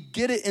 We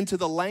get it into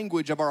the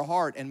language of our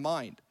heart and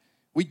mind.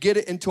 We get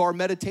it into our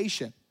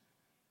meditation.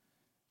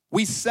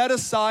 We set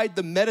aside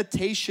the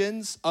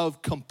meditations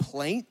of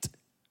complaint.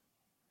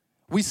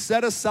 We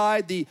set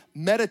aside the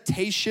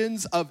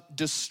meditations of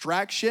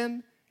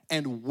distraction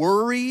and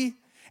worry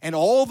and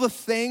all the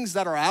things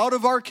that are out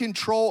of our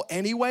control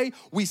anyway.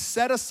 We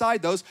set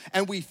aside those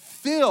and we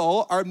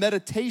fill our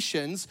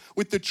meditations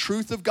with the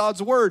truth of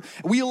God's word.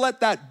 We let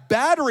that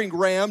battering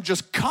ram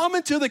just come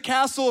into the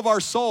castle of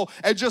our soul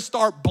and just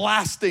start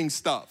blasting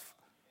stuff.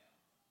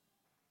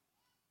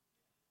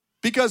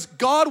 Because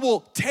God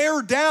will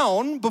tear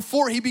down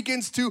before he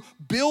begins to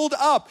build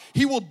up.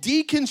 He will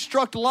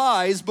deconstruct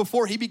lies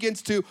before he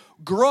begins to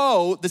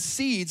grow the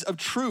seeds of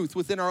truth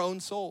within our own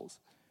souls.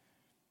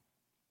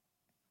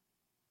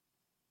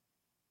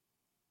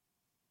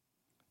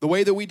 The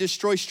way that we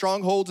destroy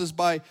strongholds is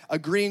by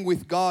agreeing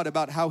with God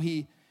about how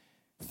he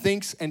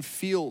thinks and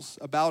feels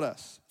about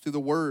us through the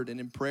word and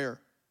in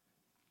prayer.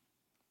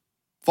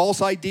 False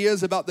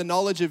ideas about the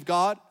knowledge of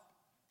God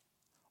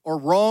or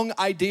wrong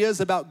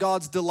ideas about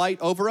God's delight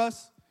over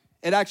us,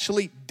 it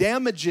actually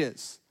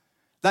damages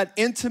that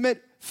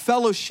intimate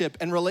fellowship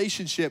and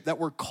relationship that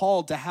we're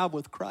called to have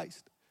with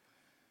Christ.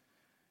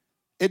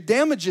 It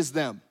damages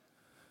them.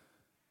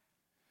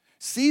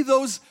 See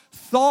those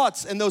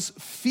thoughts and those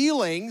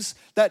feelings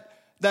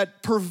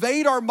that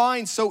pervade our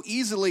minds so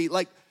easily,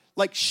 like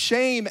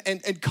shame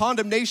and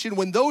condemnation.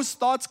 When those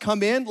thoughts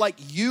come in, like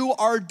you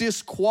are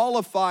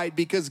disqualified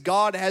because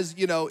God has,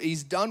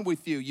 he's done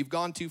with you. You've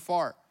gone too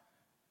far.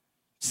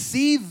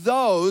 See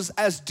those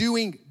as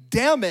doing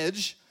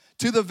damage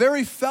to the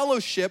very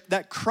fellowship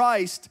that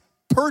Christ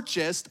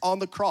purchased on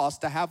the cross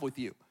to have with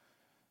you.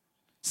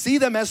 See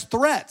them as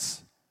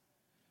threats.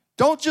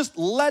 Don't just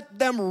let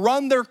them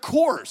run their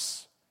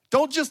course.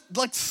 Don't just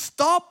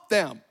stop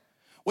them.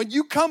 When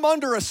you come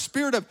under a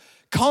spirit of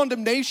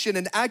condemnation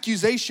and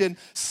accusation,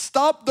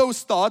 stop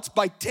those thoughts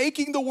by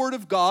taking the word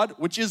of God,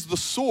 which is the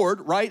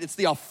sword, right? It's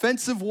the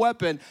offensive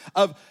weapon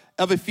of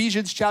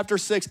Ephesians chapter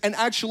 6, and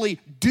actually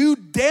do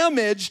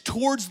damage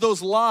towards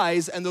those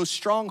lies and those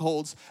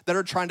strongholds that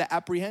are trying to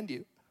apprehend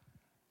you.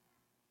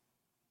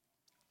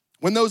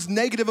 When those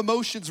negative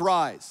emotions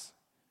rise,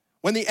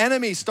 when the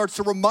enemy starts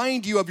to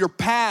remind you of your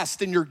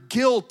past and your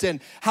guilt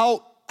and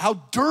how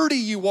dirty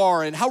you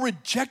are and how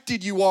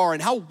rejected you are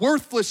and how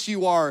worthless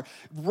you are,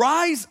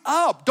 rise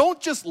up.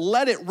 Don't just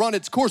let it run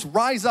its course.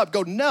 Rise up.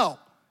 Go, no.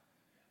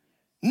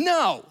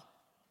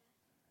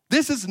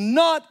 This is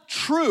not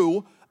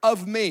true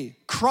of me.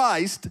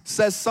 Christ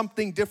says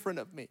something different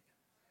of me.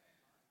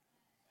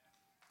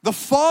 The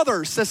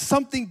Father says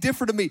something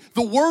different of me.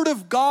 The Word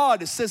of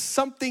God says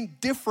something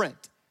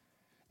different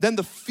than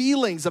the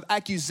feelings of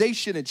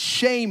accusation and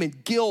shame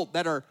and guilt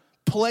that are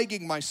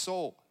plaguing my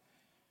soul.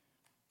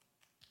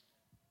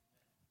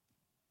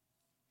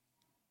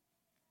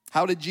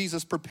 How did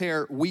Jesus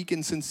prepare weak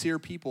and sincere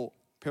people?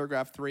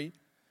 Paragraph 3.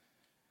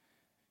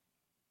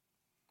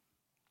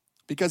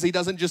 Because he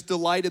doesn't just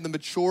delight in the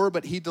mature,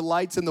 but he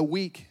delights in the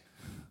weak.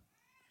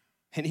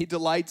 And he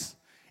delights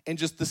in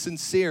just the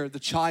sincere, the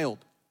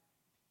child.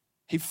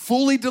 He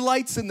fully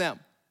delights in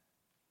them.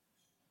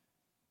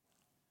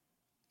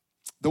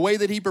 The way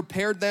that he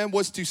prepared them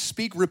was to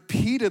speak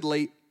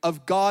repeatedly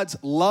of God's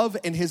love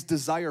and his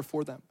desire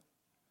for them.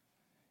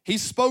 He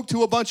spoke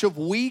to a bunch of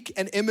weak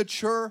and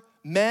immature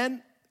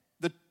men,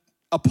 the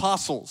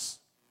apostles,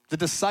 the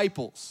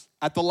disciples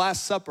at the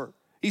Last Supper.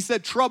 He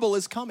said, trouble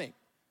is coming.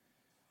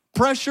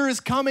 Pressure is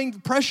coming,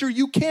 pressure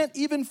you can't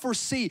even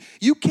foresee.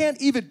 You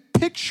can't even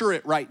picture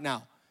it right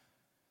now.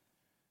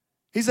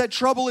 He said,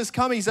 trouble is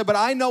coming. He said, but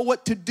I know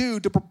what to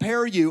do to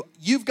prepare you.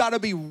 You've got to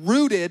be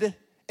rooted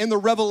in the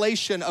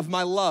revelation of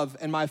my love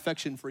and my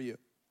affection for you.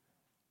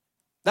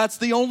 That's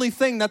the only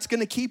thing that's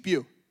going to keep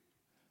you.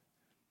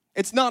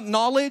 It's not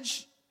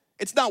knowledge.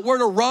 It's not where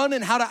to run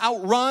and how to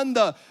outrun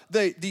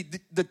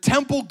the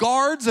temple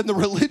guards and the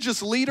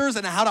religious leaders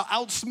and how to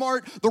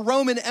outsmart the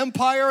Roman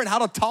Empire and how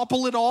to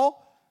topple it all.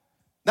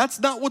 That's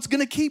not what's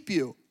gonna keep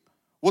you.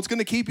 What's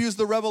gonna keep you is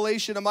the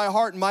revelation of my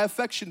heart and my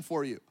affection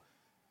for you.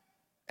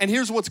 And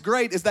here's what's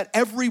great is that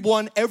every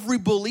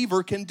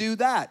believer can do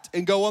that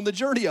and go on the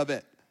journey of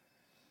it.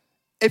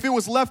 If it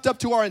was left up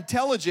to our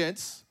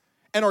intelligence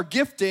and our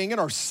gifting and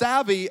our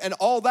savvy and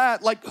all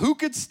that, like who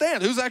could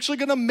stand? Who's actually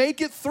gonna make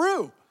it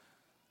through?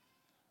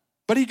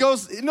 But he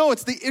goes, no,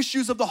 it's the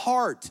issues of the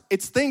heart.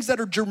 It's things that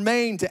are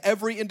germane to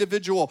every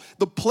individual.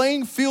 The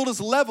playing field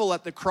is level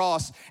at the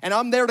cross, and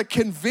I'm there to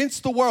convince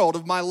the world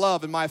of my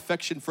love and my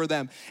affection for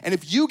them. And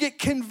if you get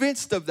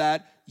convinced of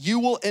that, you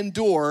will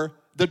endure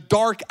the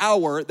dark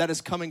hour that is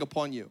coming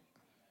upon you.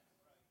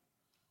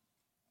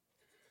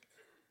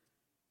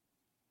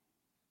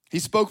 He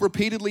spoke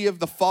repeatedly of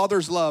the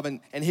Father's love and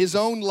his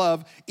own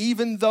love,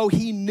 even though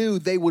he knew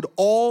they would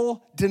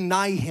all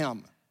deny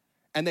him.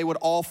 And they would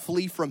all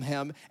flee from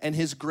him in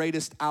his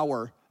greatest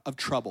hour of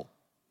trouble.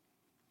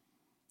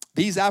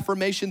 These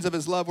affirmations of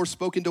his love were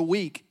spoken to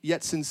weak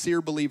yet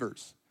sincere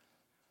believers.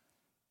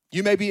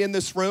 You may be in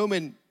this room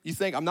and you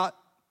think, I'm not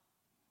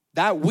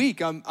that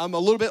weak. I'm a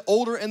little bit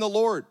older in the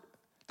Lord.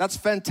 That's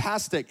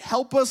fantastic.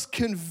 Help us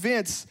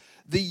convince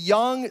the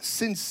young,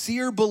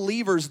 sincere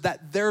believers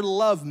that their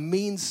love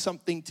means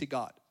something to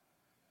God.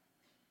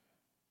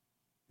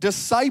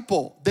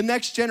 Disciple the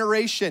next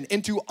generation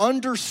into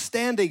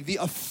understanding the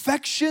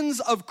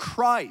affections of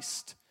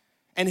Christ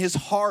and his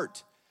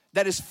heart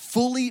that is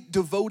fully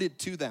devoted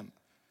to them.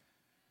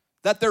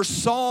 That their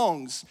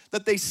songs,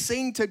 that they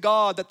sing to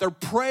God, that their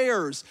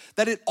prayers,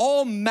 that it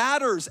all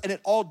matters and it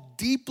all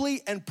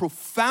deeply and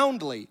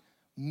profoundly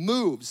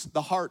moves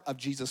the heart of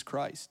Jesus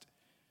Christ.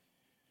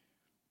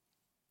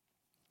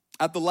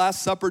 At the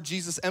Last Supper,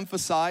 Jesus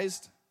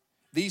emphasized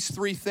these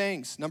three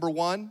things. Number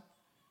one,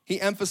 he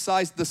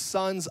emphasized the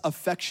Son's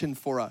affection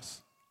for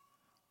us.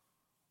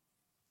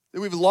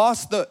 We've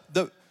lost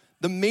the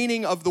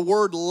meaning of the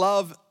word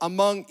love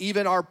among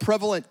even our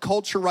prevalent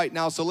culture right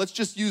now, so let's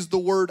just use the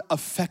word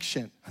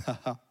affection.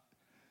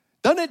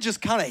 Doesn't it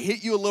just kind of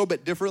hit you a little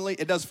bit differently?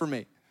 It does for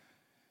me.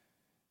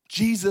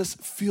 Jesus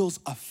feels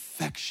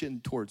affection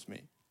towards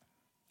me.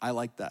 I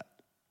like that.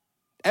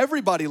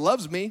 Everybody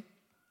loves me.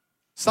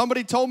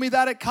 Somebody told me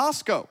that at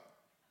Costco.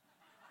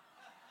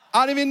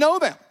 I didn't even know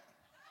them.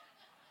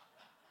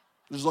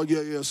 Just like,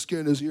 yeah,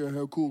 skin is here,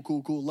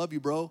 cool. Love you,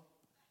 bro.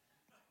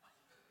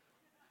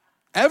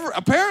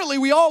 Apparently,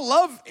 we all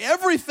love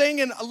everything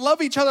and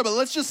love each other, but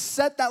let's just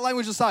set that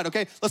language aside,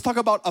 okay? Let's talk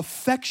about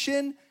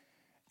affection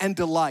and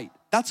delight.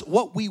 That's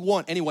what we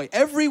want anyway.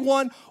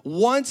 Everyone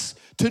wants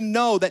to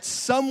know that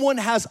someone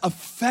has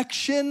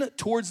affection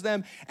towards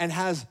them and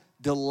has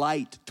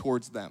delight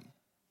towards them.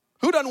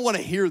 Who doesn't want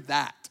to hear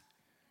that?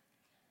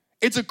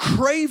 It's a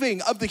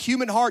craving of the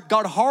human heart.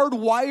 God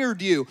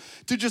hardwired you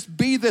to just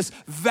be this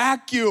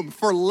vacuum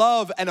for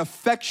love and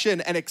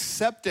affection and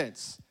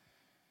acceptance.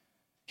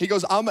 He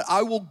goes,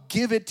 I will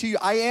give it to you.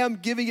 I am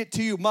giving it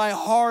to you. My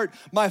heart,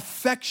 my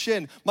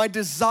affection, my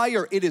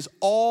desire, it is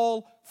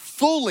all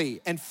fully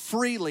and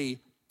freely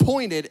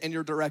pointed in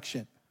your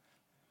direction.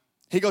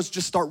 He goes,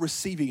 just start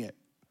receiving it.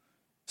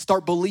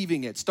 Start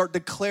believing it. Start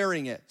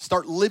declaring it.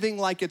 Start living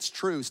like it's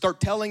true. Start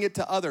telling it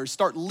to others.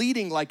 Start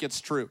leading like it's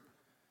true.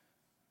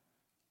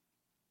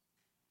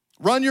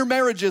 Run your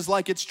marriages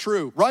like it's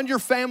true. Run your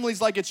families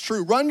like it's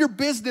true. Run your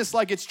business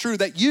like it's true,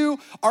 that you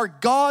are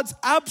God's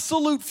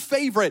absolute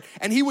favorite,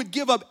 and he would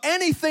give up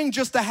anything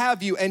just to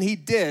have you, and he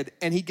did,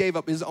 and he gave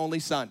up his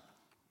only son.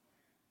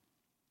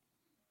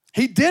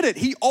 He did it.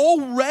 He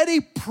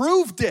already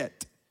proved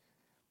it.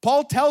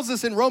 Paul tells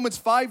us in Romans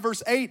 5,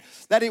 verse 8,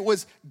 that it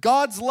was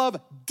God's love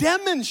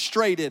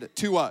demonstrated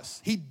to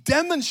us. He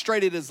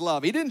demonstrated his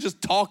love. He didn't just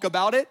talk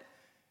about it.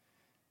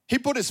 He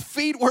put his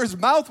feet where his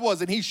mouth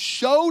was, and he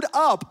showed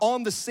up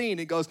on the scene.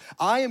 He goes,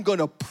 I am going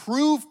to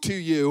prove to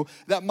you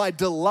that my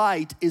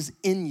delight is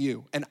in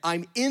you, and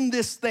I'm in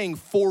this thing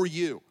for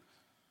you.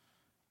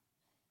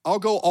 I'll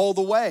go all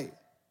the way.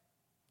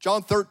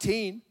 John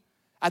 13,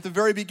 at the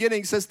very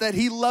beginning, says that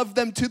he loved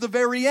them to the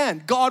very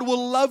end. God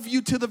will love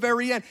you to the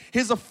very end.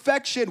 His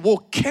affection will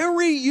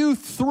carry you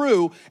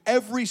through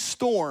every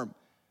storm,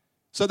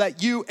 so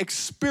that you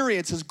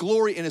experience his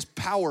glory and his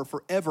power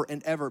forever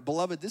and ever.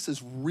 Beloved, this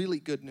is really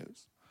good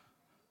news.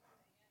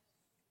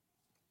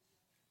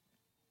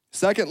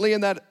 Secondly,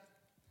 in that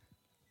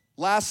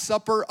Last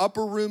Supper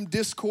upper room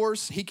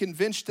discourse, he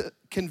convinced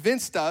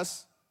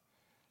us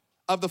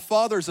of the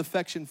Father's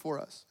affection for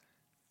us.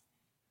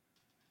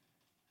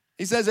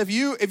 He says, if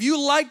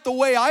you like the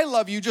way I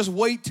love you, just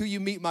wait till you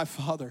meet my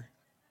Father.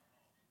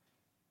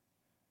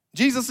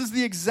 Jesus is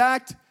the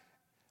exact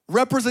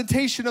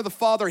representation of the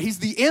Father. He's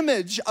the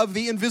image of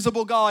the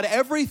invisible God.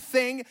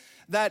 Everything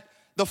that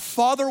the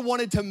Father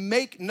wanted to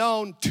make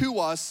known to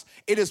us,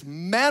 it is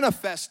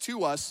manifest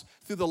to us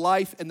through the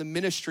life and the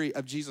ministry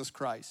of Jesus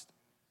Christ.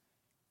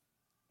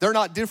 They're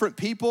not different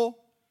people.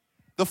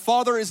 The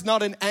Father is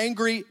not an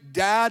angry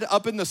dad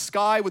up in the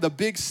sky with a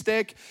big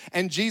stick,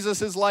 and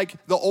Jesus is like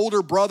the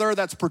older brother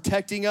that's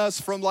protecting us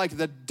from like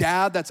the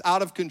dad that's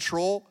out of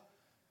control.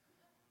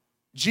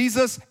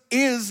 Jesus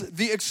is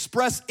the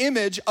express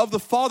image of the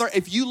Father.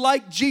 If you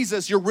like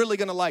Jesus, you're really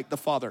gonna like the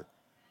Father.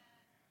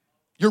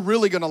 You're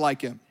really gonna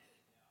like him.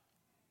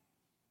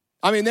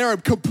 I mean, they're in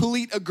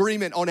complete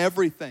agreement on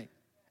everything,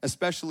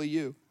 especially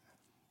you.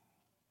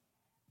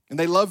 And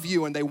they love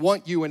you and they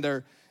want you and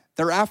they're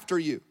after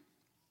you.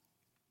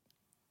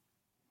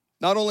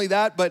 Not only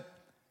that, but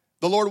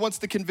the Lord wants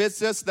to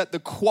convince us that the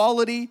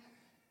quality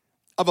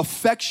of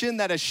affection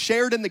that is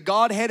shared in the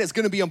Godhead is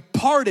going to be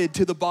imparted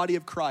to the body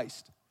of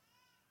Christ.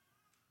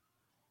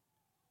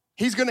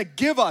 He's going to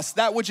give us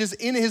that which is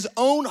in his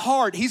own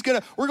heart.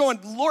 We're going,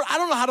 Lord, I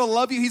don't know how to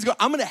love you. He's going,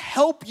 I'm going to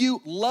help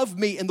you love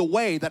me in the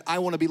way that I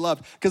want to be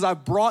loved because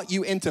I've brought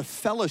you into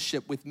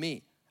fellowship with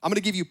me. I'm going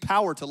to give you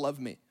power to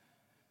love me.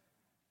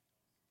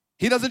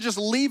 He doesn't just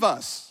leave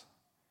us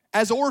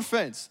as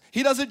orphans.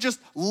 He doesn't just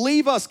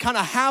leave us kind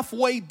of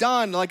halfway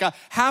done, like a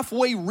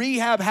halfway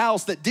rehab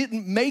house that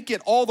didn't make it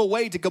all the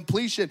way to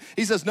completion.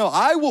 He says, no,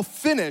 I will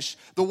finish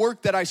the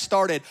work that I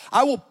started.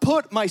 I will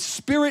put my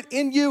spirit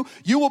in you.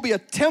 You will be a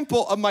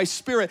temple of my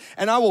spirit,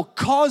 and I will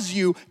cause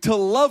you to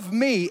love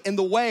me in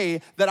the way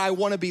that I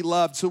want to be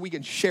loved so we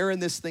can share in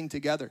this thing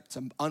together. It's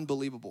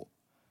unbelievable.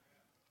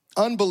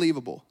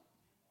 Unbelievable.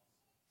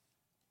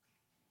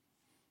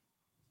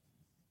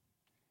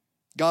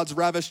 God's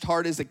ravished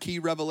heart is a key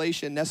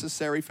revelation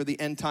necessary for the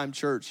end time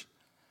church.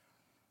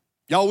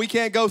 Y'all, we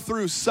can't go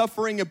through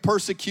suffering and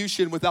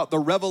persecution without the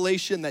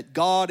revelation that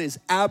God is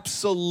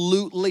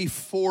absolutely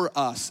for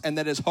us and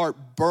that his heart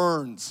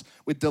burns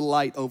with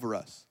delight over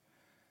us.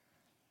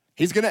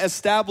 He's gonna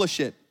establish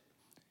it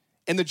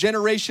in the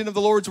generation of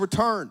the Lord's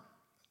return.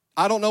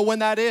 I don't know when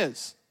that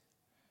is,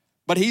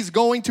 but he's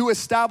going to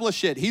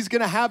establish it. He's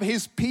gonna have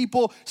his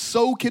people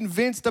so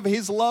convinced of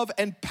his love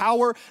and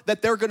power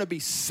that they're gonna be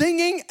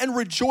singing and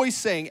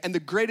rejoicing in the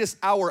greatest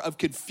hour of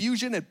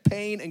confusion and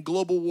pain and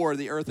global war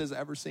the earth has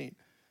ever seen.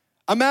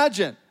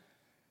 Imagine,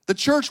 the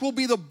church will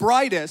be the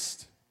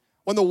brightest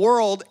when the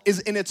world is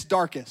in its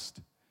darkest.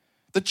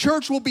 The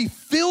church will be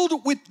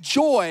filled with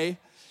joy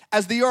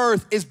as the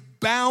earth is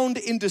bound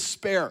in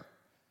despair.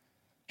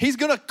 He's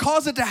gonna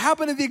cause it to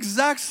happen at the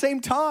exact same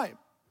time.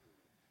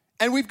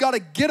 And we've got to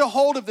get a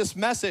hold of this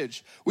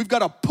message. We've got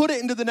to put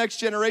it into the next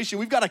generation.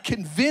 We've got to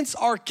convince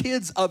our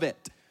kids of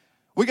it.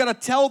 We got to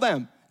tell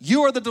them,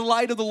 you are the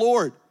delight of the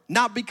Lord,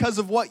 not because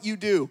of what you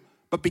do,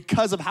 but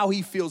because of how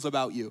he feels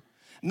about you.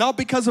 Not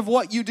because of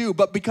what you do,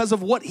 but because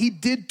of what he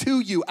did to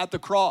you at the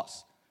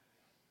cross.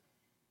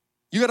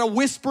 You got to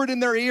whisper it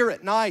in their ear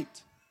at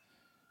night.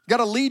 You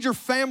got to lead your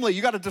family.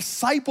 You got to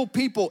disciple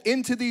people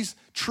into these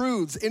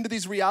truths, into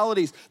these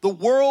realities. The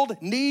world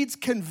needs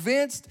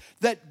convinced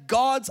that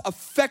God's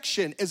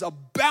affection is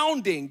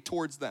abounding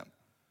towards them.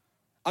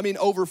 I mean,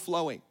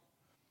 overflowing.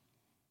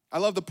 I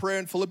love the prayer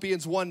in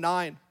Philippians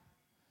 1:9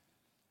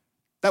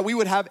 that we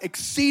would have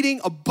exceeding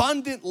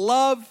abundant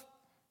love,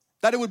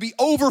 that it would be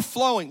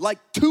overflowing, like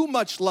too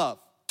much love,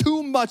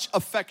 too much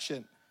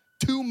affection,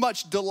 too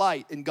much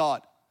delight in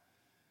God.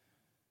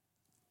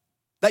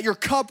 That your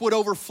cup would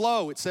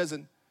overflow, it says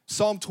in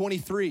Psalm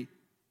 23.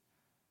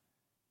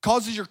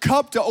 Causes your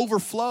cup to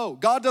overflow.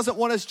 God doesn't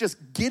want us just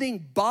getting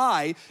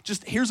by,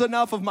 just here's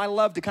enough of my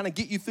love to kind of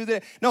get you through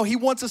that. No, he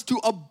wants us to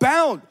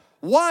abound.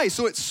 Why?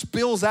 So it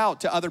spills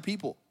out to other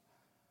people.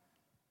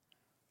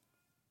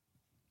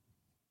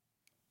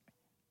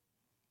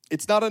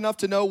 It's not enough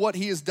to know what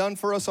he has done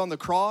for us on the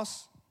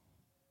cross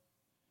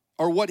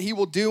or what he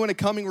will do in a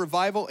coming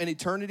revival in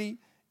eternity.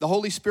 The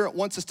Holy Spirit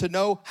wants us to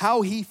know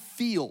how he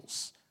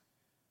feels,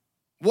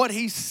 what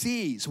he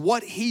sees,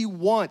 what he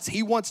wants.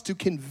 He wants to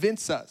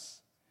convince us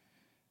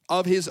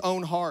of his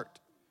own heart.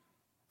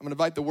 I'm gonna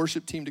invite the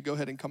worship team to go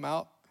ahead and come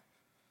out.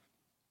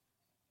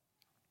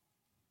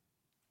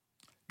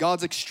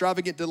 God's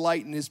extravagant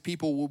delight in his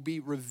people will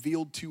be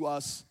revealed to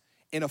us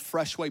in a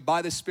fresh way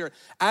by the Spirit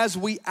as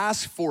we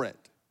ask for it.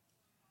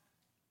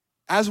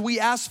 As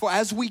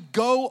we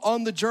go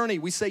on the journey,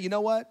 we say, you know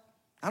what?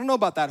 I don't know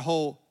about that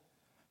whole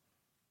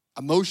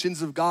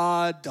emotions of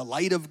God,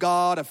 delight of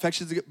God,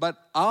 affections of God,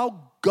 but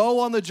I'll go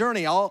on the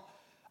journey. I'll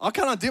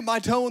kind of dip my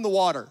toe in the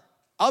water.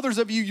 Others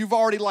of you, you've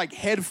already like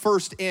head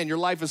first in. Your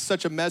life is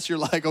such a mess. You're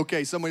like,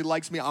 okay, somebody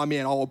likes me, I'm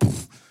in.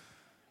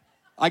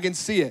 I can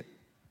see it.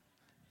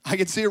 I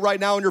can see it right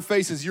now in your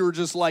faces. You're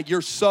just like,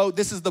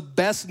 this is the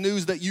best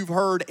news that you've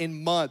heard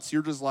in months.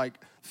 You're just like,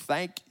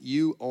 thank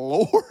you,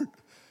 Lord.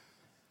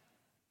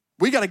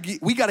 We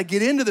gotta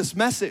get into this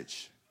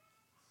message.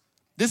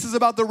 This is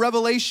about the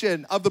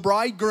revelation of the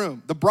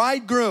bridegroom. The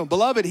bridegroom,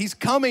 beloved, he's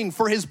coming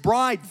for his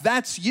bride.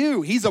 That's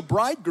you. He's a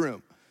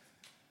bridegroom.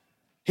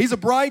 He's a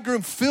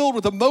bridegroom filled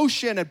with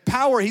emotion and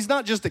power. He's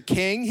not just a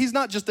king. He's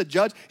not just a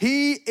judge.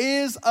 He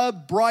is a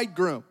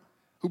bridegroom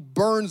who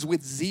burns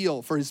with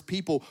zeal for his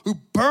people, who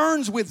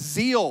burns with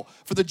zeal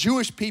for the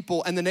Jewish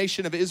people and the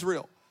nation of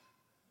Israel.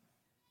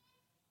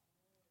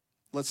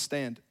 Let's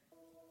stand.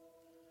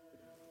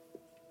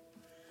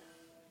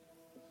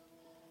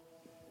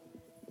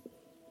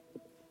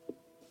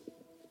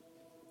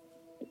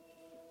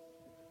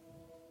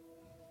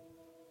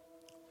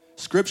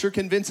 Scripture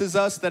convinces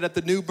us that at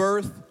the new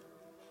birth,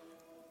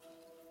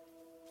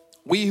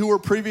 we who were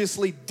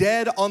previously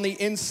dead on the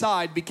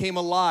inside became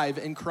alive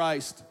in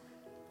Christ.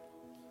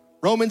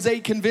 Romans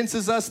 8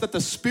 convinces us that the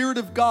Spirit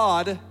of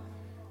God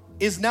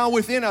is now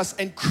within us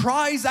and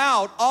cries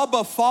out,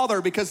 Abba,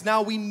 Father, because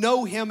now we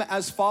know him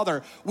as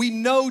Father. We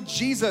know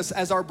Jesus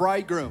as our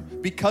bridegroom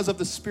because of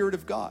the Spirit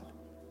of God.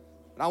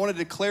 And I want to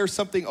declare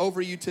something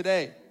over you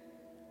today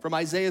from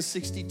Isaiah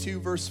 62,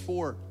 verse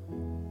 4.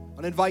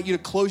 I want to invite you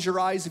to close your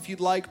eyes if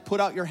you'd like.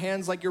 Put out your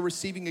hands like you're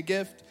receiving a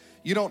gift.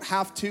 You don't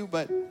have to,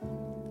 but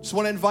just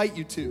want to invite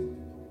you to.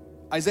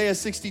 Isaiah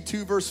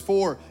 62, verse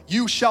 4,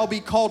 you shall be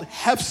called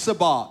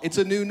Hephzibah. It's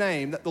a new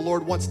name that the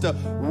Lord wants to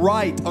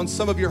write on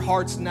some of your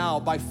hearts now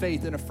by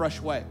faith in a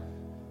fresh way.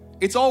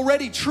 It's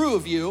already true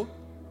of you,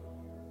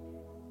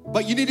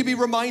 but you need to be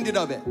reminded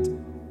of it.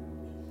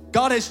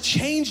 God has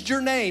changed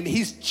your name.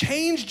 He's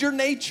changed your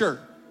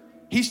nature.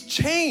 He's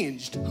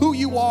changed who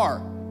you are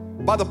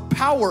by the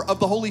power of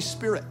the Holy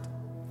Spirit.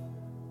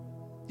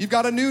 You've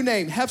got a new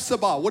name,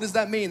 Hephzibah. What does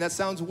that mean? That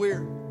sounds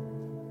weird.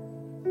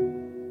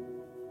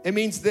 It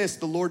means this: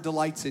 the Lord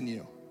delights in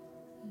you.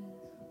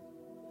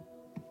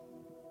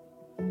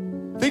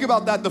 Think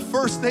about that. The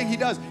first thing he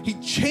does, he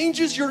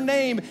changes your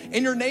name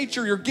and your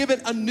nature. You're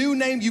given a new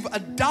name. You've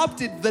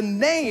adopted the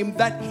name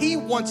that he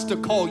wants to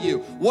call you.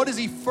 What does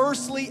he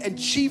firstly and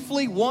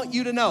chiefly want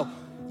you to know?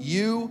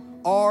 You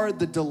are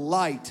the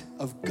delight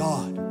of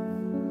God.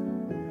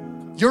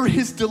 You're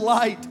his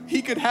delight.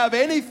 He could have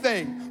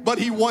anything, but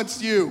he wants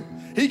you.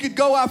 He could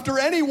go after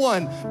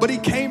anyone, but he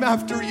came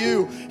after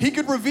you. He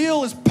could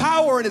reveal his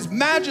power and his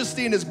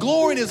majesty and his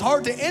glory and his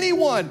heart to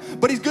anyone,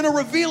 but he's going to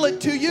reveal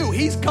it to you.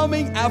 He's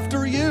coming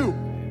after you.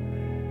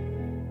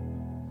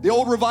 The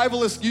old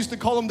revivalists used to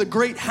call him the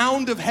great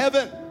hound of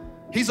heaven.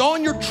 He's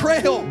on your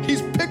trail.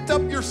 He's picked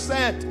up your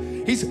scent.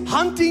 He's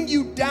hunting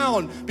you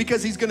down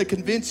because he's going to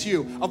convince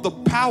you of the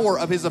power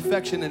of his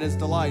affection and his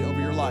delight over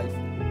your life.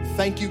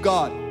 Thank you,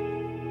 God.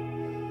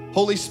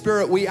 Holy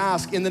Spirit, we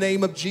ask in the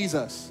name of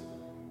Jesus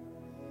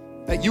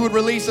that you would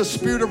release a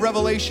spirit of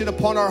revelation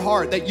upon our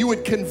heart, that you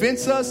would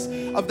convince us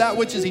of that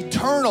which is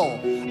eternal,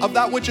 of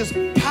that which is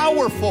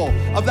powerful,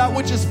 of that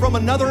which is from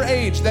another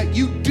age, that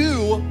you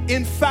do,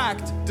 in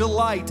fact,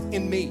 delight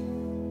in me.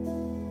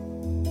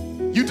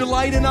 You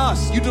delight in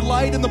us. You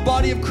delight in the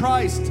body of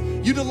Christ.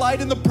 You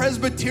delight in the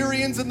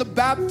Presbyterians and the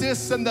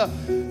Baptists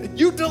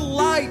you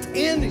delight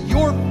in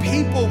your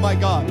people, my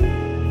God.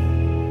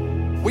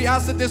 We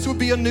ask that this would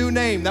be a new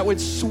name that would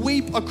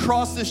sweep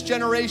across this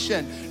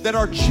generation, that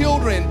our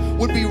children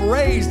would be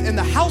raised in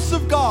the house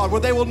of God where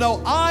they will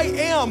know, I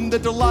am the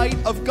delight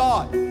of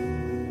God.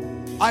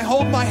 I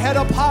hold my head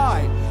up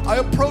high. I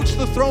approach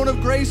the throne of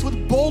grace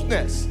with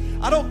boldness.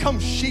 I don't come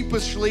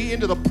sheepishly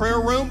into the prayer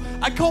room.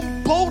 I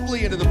come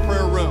boldly into the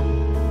prayer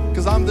room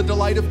because I'm the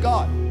delight of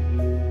God.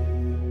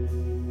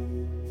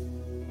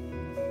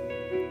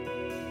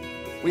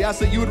 We ask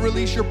that you would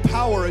release your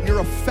power and your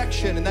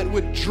affection, and that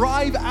would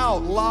drive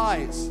out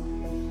lies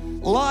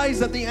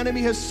that the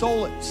enemy has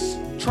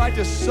tried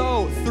to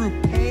sow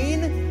through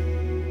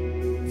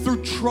pain,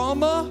 through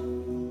trauma,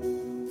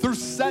 through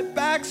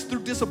setbacks,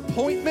 through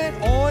disappointment,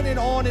 on and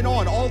on and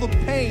on. All the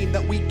pain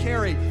that we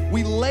carry,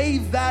 we lay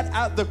that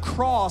at the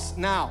cross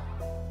now.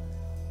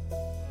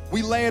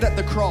 We lay it at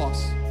the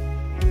cross.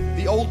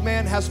 The old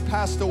man has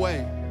passed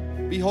away.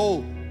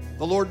 Behold,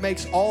 the Lord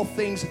makes all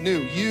things new.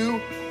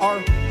 You are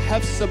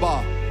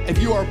Hephzibah.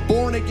 If you are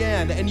born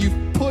again and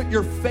you've put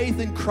your faith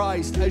in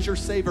Christ as your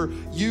Savior,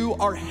 you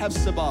are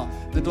Hephzibah.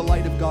 The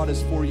delight of God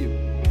is for you.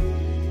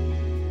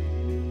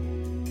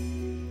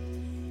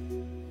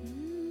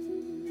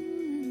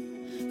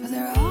 For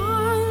there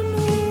are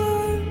no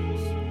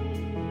words,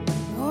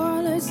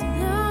 or there's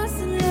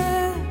nothing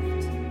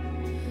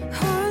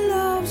left. Our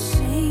love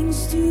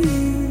sings to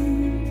you.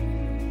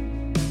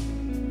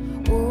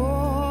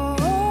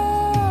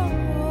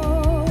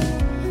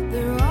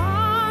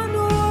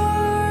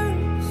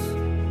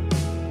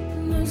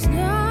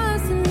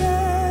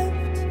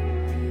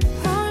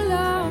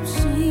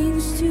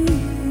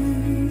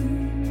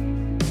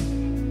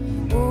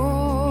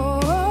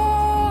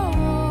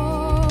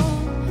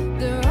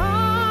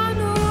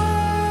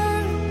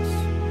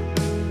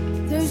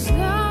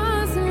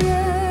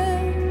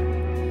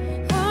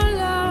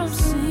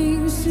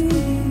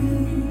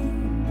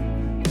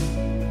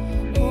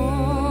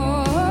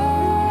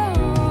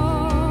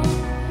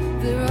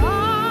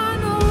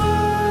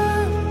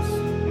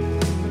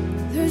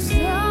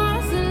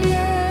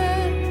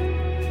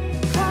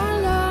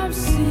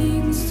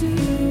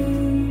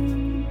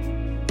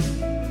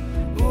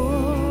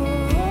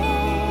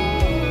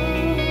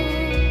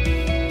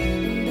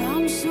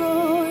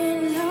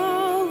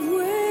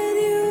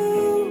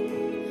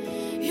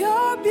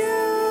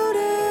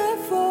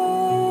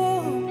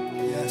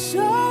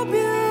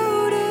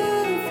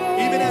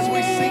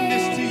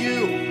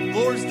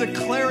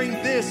 Declaring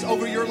this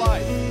over your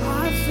life.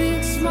 I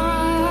fix my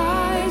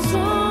eyes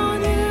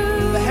on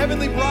you. The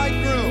heavenly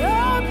bridegroom.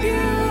 You're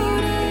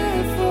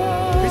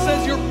beautiful. He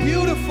says you're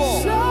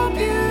beautiful. So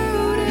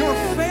beautiful.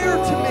 You're fair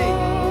to me.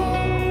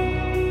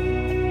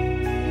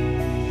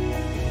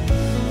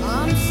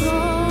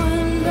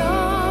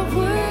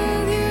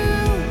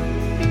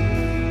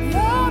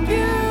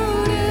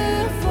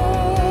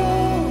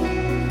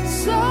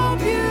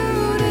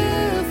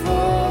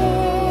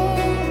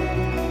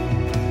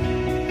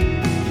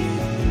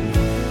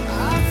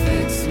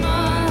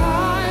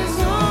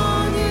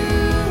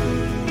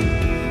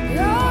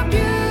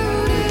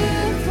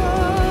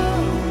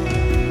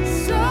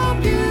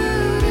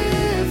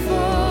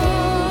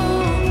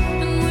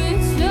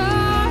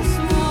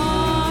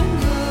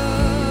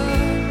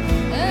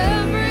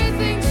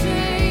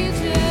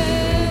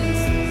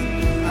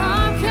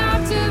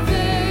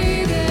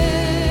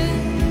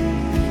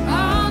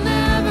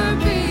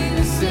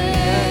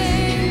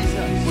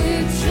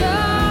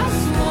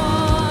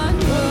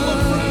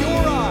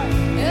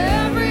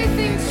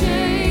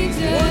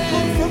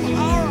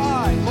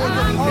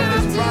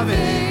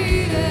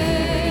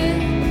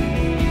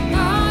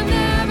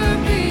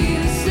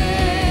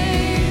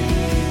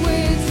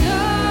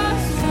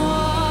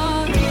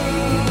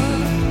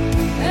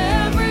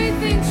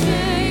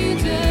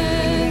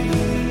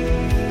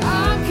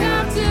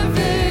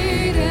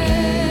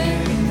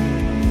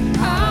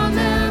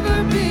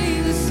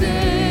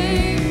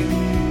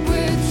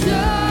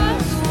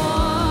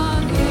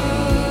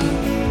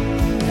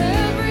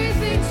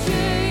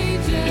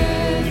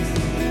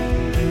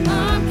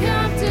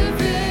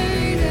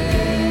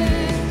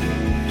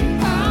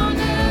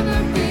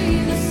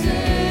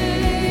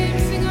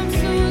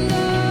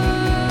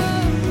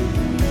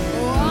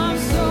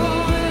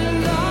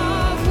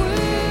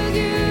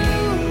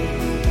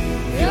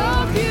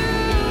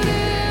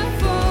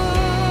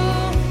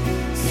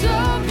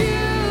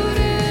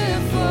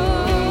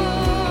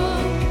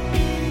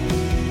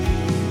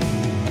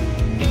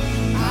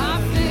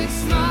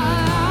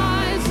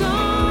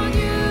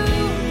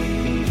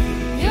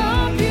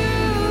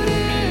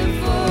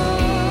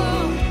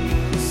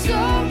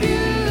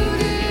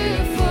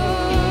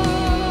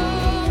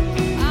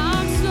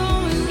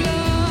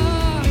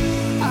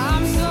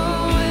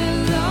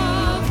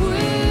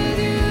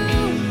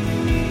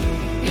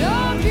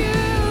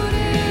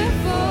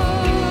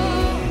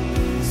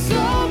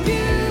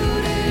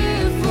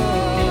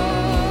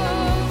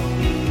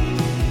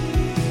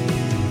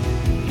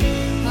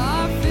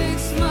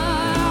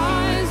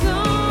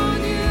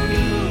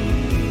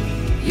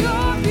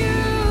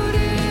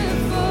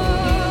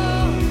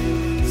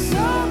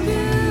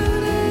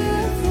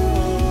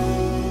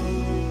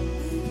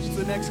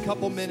 next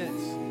couple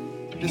minutes,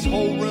 this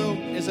whole room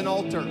is an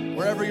altar.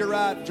 Wherever you're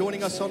at,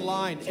 joining us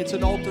online, it's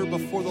an altar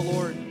before the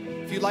Lord.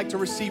 If you'd like to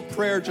receive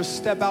prayer, just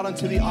step out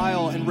onto the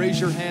aisle and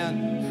raise your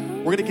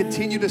hand. We're gonna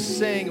continue to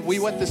sing. We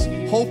want this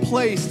whole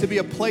place to be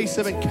a place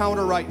of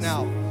encounter right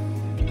now.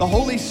 The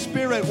Holy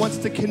Spirit wants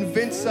to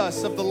convince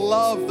us of the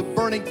love, the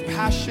burning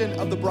passion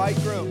of the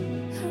bridegroom.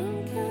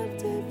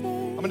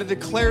 I'm gonna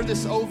declare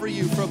this over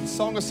you from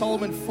Song of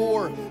Solomon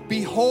 4.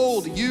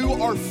 Behold, you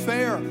are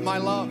fair, my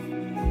love.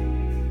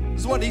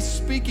 This is what he's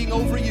speaking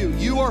over you.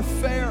 You are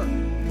fair.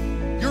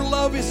 Your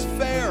love is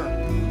fair.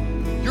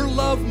 Your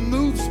love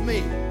moves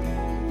me.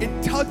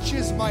 It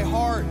touches my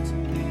heart.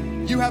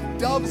 You have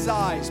dove's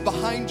eyes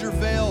behind your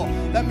veil.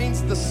 That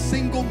means the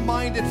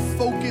single-minded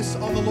focus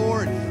on the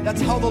Lord.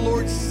 That's how the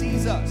Lord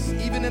sees us,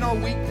 even in our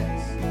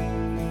weakness.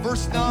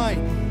 Verse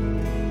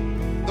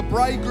 9, the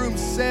bridegroom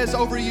says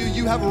over you,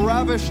 you have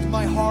ravished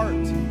my heart.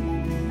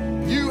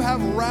 You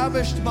have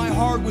ravished my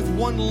heart with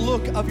one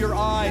look of your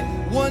eye,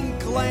 one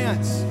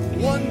glance,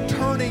 one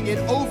turning, it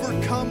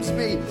overcomes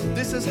me.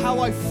 This is how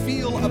I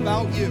feel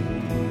about you.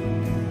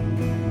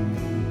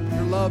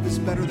 Your love is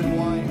better than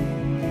wine.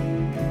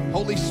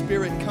 Holy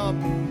Spirit, come,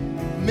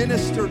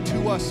 minister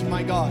to us,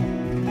 my God.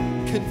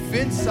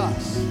 Convince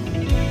us,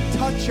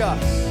 touch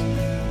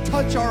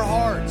our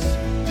hearts.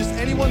 Just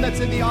anyone that's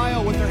in the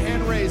aisle with their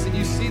hand raised and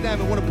you see them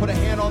and want to put a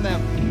hand on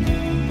them.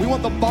 We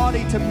want the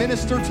body to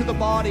minister to the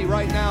body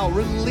right now.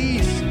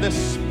 Release the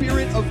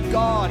Spirit of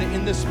God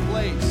in this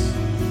place.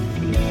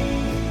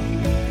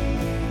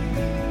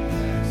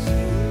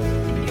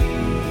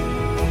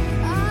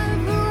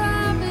 I've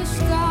ravished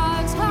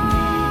God's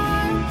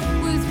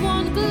heart with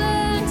one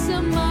glance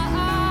of my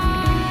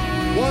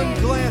eye. One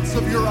glance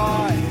of your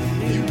eye,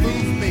 you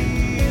move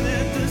me.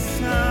 At the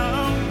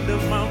sound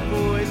of my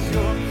voice,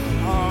 your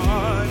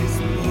heart is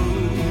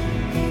moved.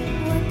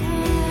 What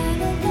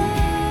kind of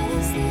love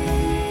is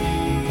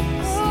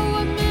this? Oh,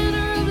 what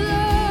manner of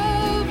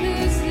love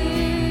is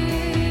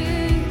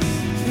this?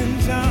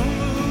 And I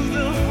move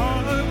the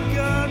heart of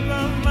God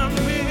by my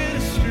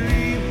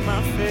ministry,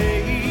 my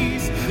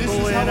face. This is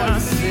When how I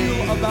see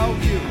feel about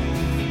you.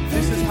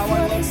 This is how I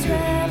love you.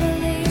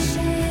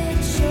 Revelation,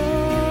 show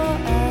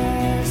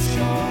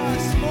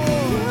us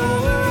more.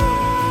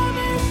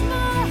 Ravish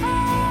my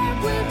heart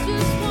with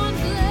just one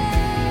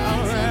glance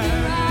I'll of your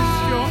ravish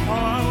your eye.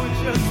 heart with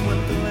just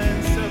one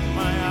glance of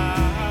my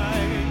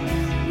eye.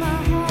 My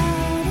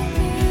heart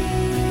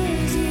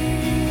obeys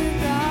you,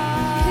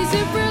 God. Is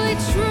it really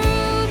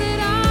true that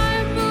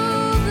I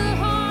move the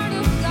heart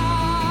of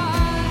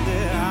God?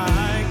 That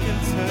I can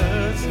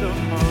touch the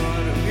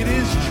heart of It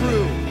is God.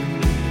 true.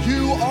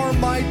 You are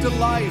my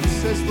delight,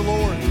 says the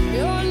Lord.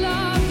 Your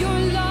love